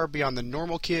so far beyond the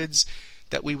normal kids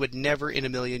that we would never in a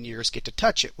million years get to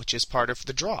touch it, which is part of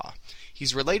the draw.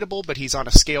 He's relatable, but he's on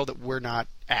a scale that we're not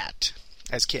at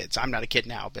as kids. I'm not a kid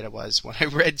now, but I was when I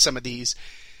read some of these.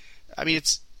 I mean,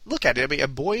 look at it. I mean, a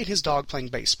boy and his dog playing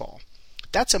baseball.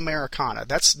 That's Americana.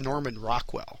 That's Norman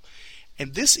Rockwell.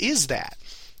 And this is that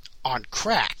on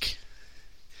crack.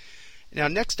 Now,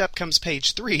 next up comes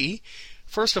page 3.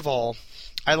 First of all,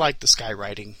 I like the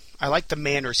skywriting. I like the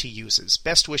manners he uses.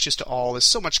 Best wishes to all is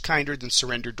so much kinder than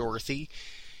Surrender Dorothy.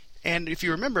 And if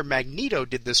you remember, Magneto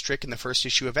did this trick in the first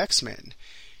issue of X-Men.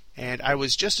 And I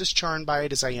was just as charmed by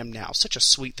it as I am now. Such a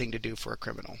sweet thing to do for a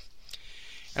criminal.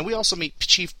 And we also meet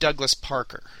Chief Douglas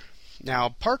Parker. Now,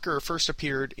 Parker first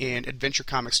appeared in Adventure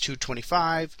Comics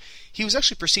 225. He was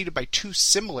actually preceded by 2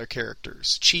 similar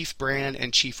characters, Chief Brand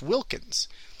and Chief Wilkins.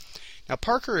 Now,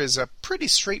 Parker is a pretty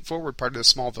straightforward part of the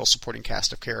Smallville supporting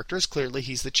cast of characters. Clearly,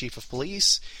 he's the chief of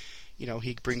police. You know,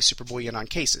 he brings Superboy in on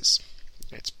cases.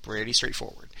 It's pretty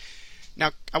straightforward.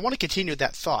 Now, I want to continue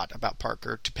that thought about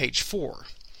Parker to page 4,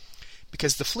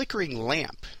 because the flickering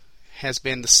lamp has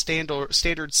been the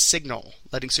standard signal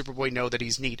letting Superboy know that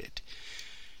he's needed.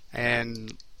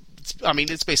 And,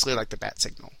 it's basically like the bat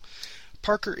signal.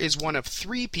 Parker is one of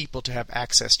 3 people to have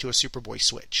access to a Superboy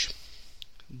switch.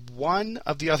 One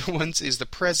of the other ones is the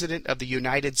President of the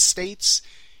United States,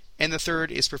 and the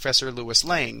third is Professor Louis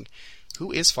Lang,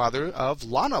 who is father of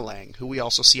Lana Lang, who we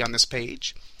also see on this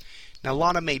page. Now,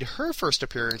 Lana made her first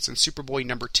appearance in Superboy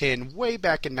number 10 way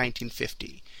back in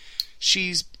 1950.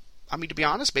 She's, to be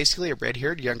honest, basically a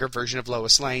red-haired younger version of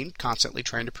Lois Lane, constantly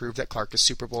trying to prove that Clark is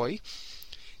Superboy.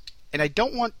 And I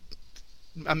don't want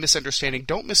a misunderstanding.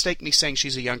 Don't mistake me saying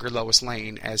she's a younger Lois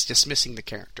Lane as dismissing the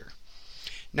character.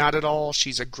 Not at all.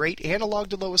 She's a great analog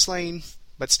to Lois Lane,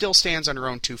 but still stands on her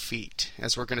own 2 feet,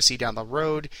 as we're going to see down the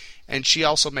road. And she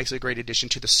also makes a great addition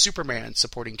to the Superman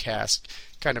supporting cast,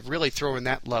 kind of really throwing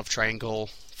that love triangle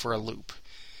for a loop.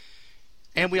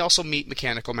 And we also meet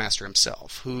Mechanical Master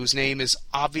himself, whose name is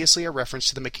obviously a reference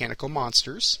to the Mechanical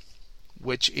Monsters,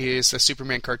 which is a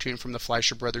Superman cartoon from the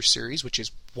Fleischer Brothers series, which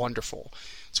is wonderful.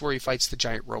 It's where he fights the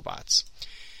giant robots.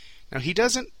 Now, he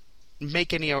doesn't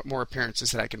make any more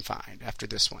appearances that I can find after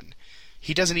this one.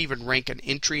 He doesn't even rank an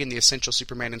entry in the Essential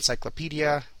Superman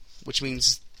Encyclopedia, which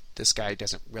means this guy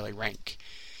doesn't really rank.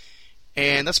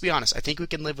 And let's be honest, I think we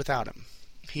can live without him.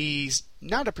 He's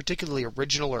not a particularly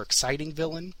original or exciting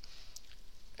villain.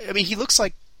 He looks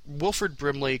like Wilford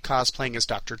Brimley cosplaying as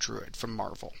Dr. Druid from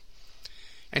Marvel.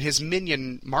 And his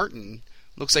minion, Martin,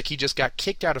 looks like he just got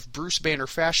kicked out of Bruce Banner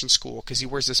Fashion School because he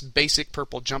wears this basic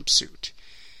purple jumpsuit.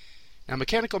 Now,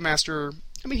 Mechanical Master,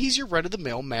 he's your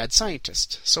run-of-the-mill mad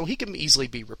scientist, so he can easily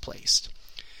be replaced.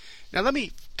 Now, let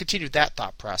me continue that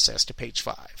thought process to page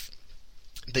 5.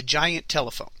 The giant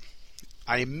telephone.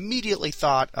 I immediately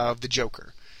thought of the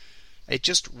Joker. It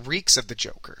just reeks of the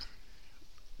Joker.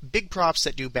 Big props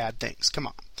that do bad things. Come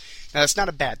on. Now, that's not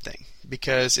a bad thing,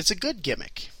 because it's a good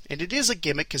gimmick. And it is a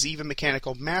gimmick because even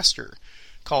Mechanical Master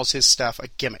calls his stuff a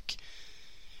gimmick.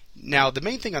 Now, the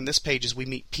main thing on this page is we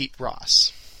meet Pete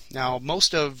Ross. Now,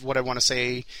 most of what I want to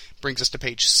say brings us to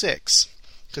page 6,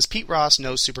 because Pete Ross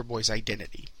knows Superboy's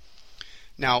identity.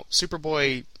 Now,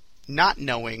 Superboy not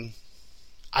knowing,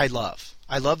 I love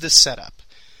this setup.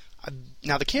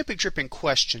 Now, the camping trip in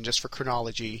question, just for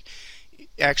chronology,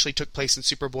 actually took place in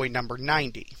Superboy number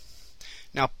 90.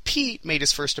 Now, Pete made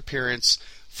his first appearance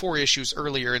 4 issues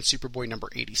earlier in Superboy number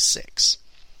 86.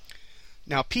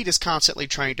 Now, Pete is constantly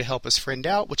trying to help his friend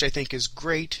out, which I think is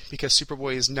great, because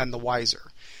Superboy is none the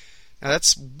wiser. Now,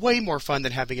 that's way more fun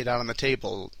than having it out on the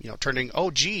table, turning, oh,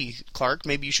 gee, Clark,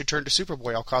 maybe you should turn to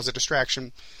Superboy, I'll cause a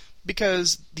distraction,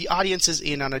 because the audience is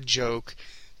in on a joke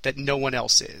that no one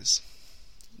else is.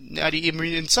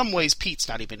 In some ways, Pete's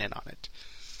not even in on it.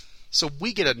 So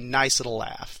we get a nice little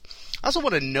laugh. I also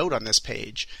want to note on this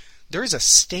page, there is a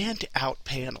stand-out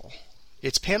panel.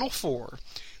 It's panel 4,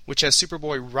 which has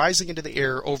Superboy rising into the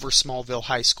air over Smallville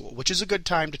High School, which is a good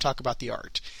time to talk about the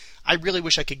art. I really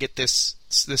wish I could get this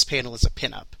panel as a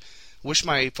pinup. Wish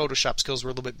my Photoshop skills were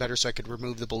a little bit better so I could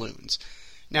remove the balloons.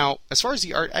 Now, as far as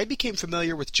the art, I became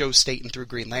familiar with Joe Staton through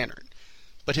Green Lantern,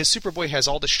 but his Superboy has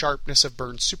all the sharpness of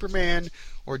Byrne's Superman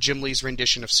or Jim Lee's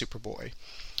rendition of Superboy.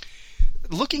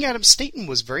 Looking at him, Staton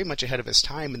was very much ahead of his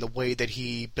time in the way that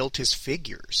he built his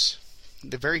figures.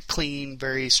 They're very clean,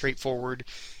 very straightforward,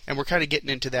 and we're kind of getting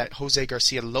into that Jose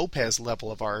Garcia Lopez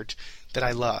level of art that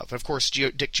I love. Of course,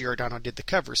 Dick Giordano did the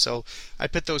cover, so I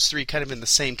put those 3 kind of in the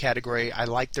same category. I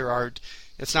like their art.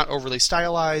 It's not overly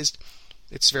stylized.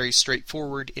 It's very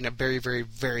straightforward in a very, very,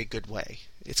 very good way.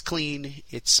 It's clean.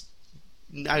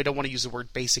 I don't want to use the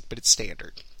word basic, but it's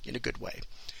standard in a good way.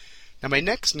 Now, my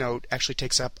next note actually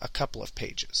takes up a couple of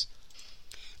pages.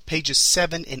 pages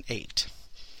 7 and 8.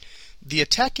 The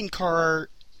attacking car,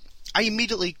 I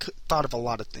immediately thought of a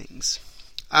lot of things.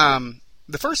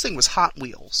 The first thing was Hot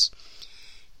Wheels.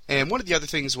 And one of the other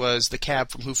things was the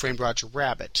cab from Who Framed Roger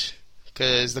Rabbit,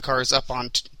 because the car is up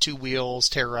on two wheels,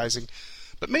 terrorizing.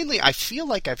 But mainly, I feel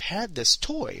like I've had this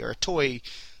toy, or a toy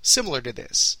similar to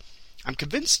this. I'm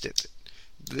convinced it's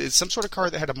some sort of car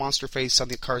that had a monster face on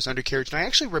the car's undercarriage, and I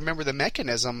actually remember the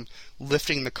mechanism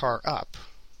lifting the car up.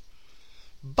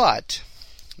 But,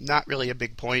 not really a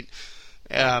big point.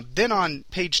 Then on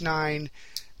page 9,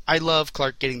 I love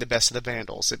Clark getting the best of the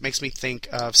Vandals. It makes me think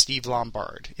of Steve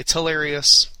Lombard. It's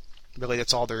hilarious. Really,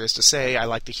 that's all there is to say. I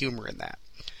like the humor in that.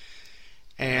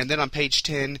 And then on page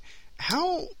 10,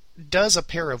 how does a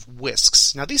pair of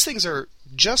whisks... Now, these things are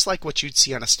just like what you'd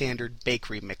see on a standard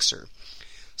bakery mixer.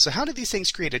 So how do these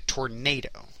things create a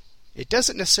tornado? It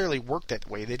doesn't necessarily work that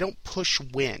way. They don't push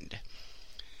wind.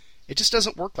 It just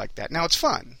doesn't work like that. Now, it's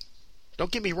fun.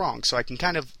 Don't get me wrong, so I can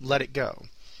kind of let it go,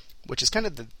 which is kind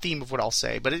of the theme of what I'll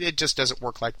say, but it just doesn't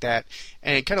work like that.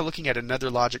 And kind of looking at another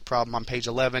logic problem on page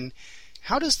 11,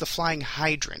 how does the flying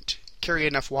hydrant carry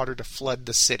enough water to flood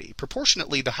the city?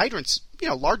 Proportionately, the hydrant's,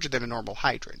 larger than a normal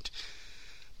hydrant,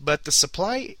 but the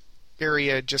supply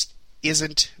area just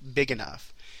isn't big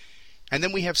enough. And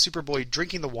then we have Superboy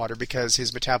drinking the water because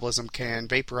his metabolism can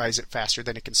vaporize it faster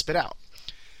than it can spit out.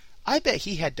 I bet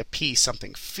he had to pee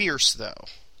something fierce, though.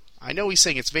 I know he's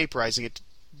saying it's vaporizing. It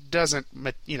doesn't,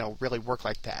 really work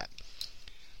like that.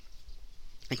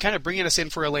 And kind of bringing us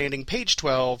in for a landing, page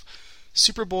 12,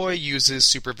 Superboy uses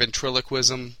super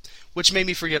ventriloquism, which made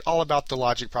me forget all about the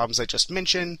logic problems I just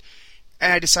mentioned,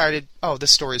 and I decided,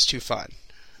 this story is too fun.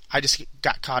 I just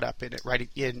got caught up in it, right?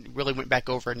 And really went back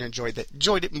over and enjoyed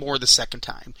it more the second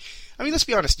time. I mean, let's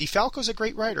be honest, DeFalco's a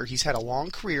great writer. He's had a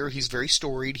long career. He's very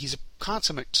storied. He's a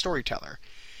consummate storyteller.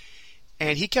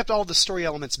 And he kept all the story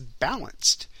elements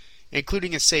balanced,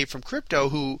 including a save from Crypto,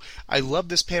 who, I love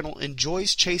this panel,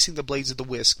 enjoys chasing the blades of the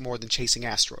whisk more than chasing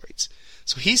asteroids.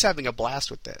 So he's having a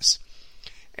blast with this.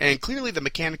 And clearly the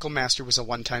Mechanical Master was a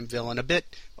one-time villain, a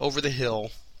bit over the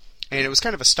hill, and it was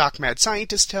kind of a stock mad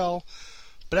scientist tale,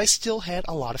 but I still had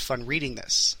a lot of fun reading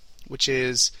this, which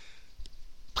is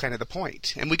kind of the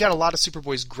point. And we got a lot of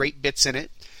Superboy's great bits in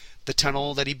it. The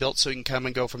tunnel that he built so he can come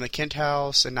and go from the Kent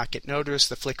house and not get noticed,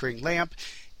 the flickering lamp.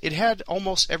 It had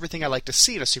almost everything I like to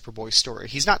see in a Superboy story.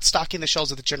 He's not stocking the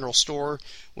shelves at the general store,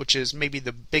 which is maybe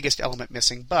the biggest element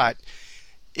missing, but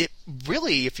it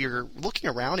really, if you're looking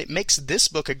around, it makes this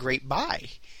book a great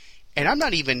buy. And I'm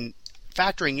not even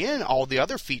factoring in all the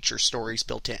other feature stories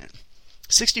built in.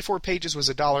 64 pages was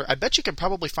 $1. I bet you can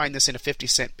probably find this in a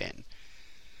 50-cent bin.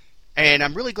 And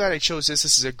I'm really glad I chose this.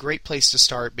 This is a great place to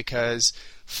start because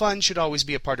fun should always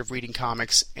be a part of reading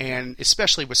comics, and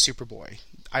especially with Superboy.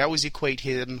 I always equate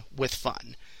him with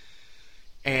fun.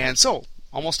 And so,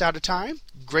 almost out of time.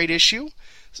 Great issue.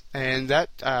 And that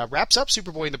wraps up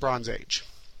Superboy in the Bronze Age.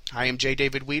 I am J.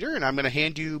 David Weeder, and I'm going to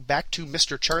hand you back to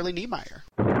Mr. Charlie Niemeyer.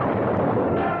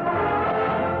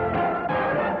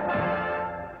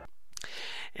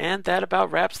 And that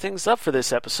about wraps things up for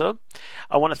this episode.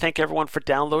 I want to thank everyone for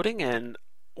downloading, and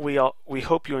we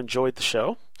hope you enjoyed the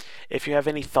show. If you have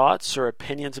any thoughts or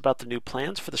opinions about the new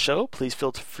plans for the show, please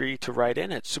feel free to write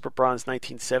in at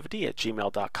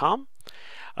superbronze1970@gmail.com.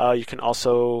 You can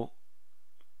also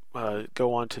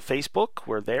go on to Facebook.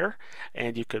 We're there,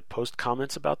 and you could post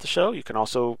comments about the show. You can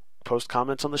also post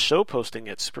comments on the show posting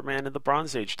at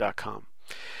supermaninthebronzeage.com.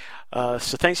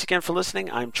 So thanks again for listening.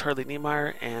 I'm Charlie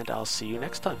Niemeyer, and I'll see you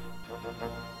next time.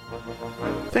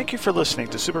 Thank you for listening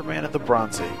to Superman in the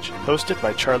Bronze Age, hosted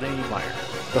by Charlie Niemeyer.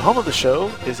 The home of the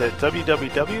show is at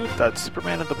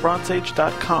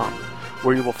www.supermaninthebronzeage.com,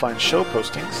 where you will find show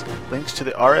postings, links to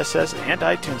the RSS and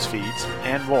iTunes feeds,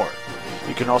 and more.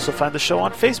 You can also find the show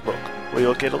on Facebook, where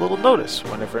you'll get a little notice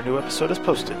whenever a new episode is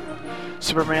posted.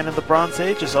 Superman in the Bronze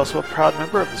Age is also a proud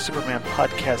member of the Superman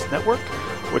Podcast Network,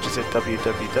 which is at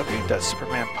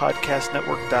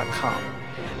www.supermanpodcastnetwork.com.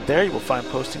 There you will find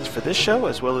postings for this show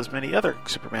as well as many other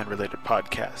Superman-related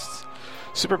podcasts.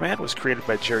 Superman was created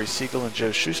by Jerry Siegel and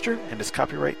Joe Shuster and is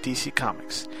copyright DC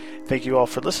Comics. Thank you all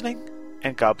for listening,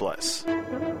 and God bless.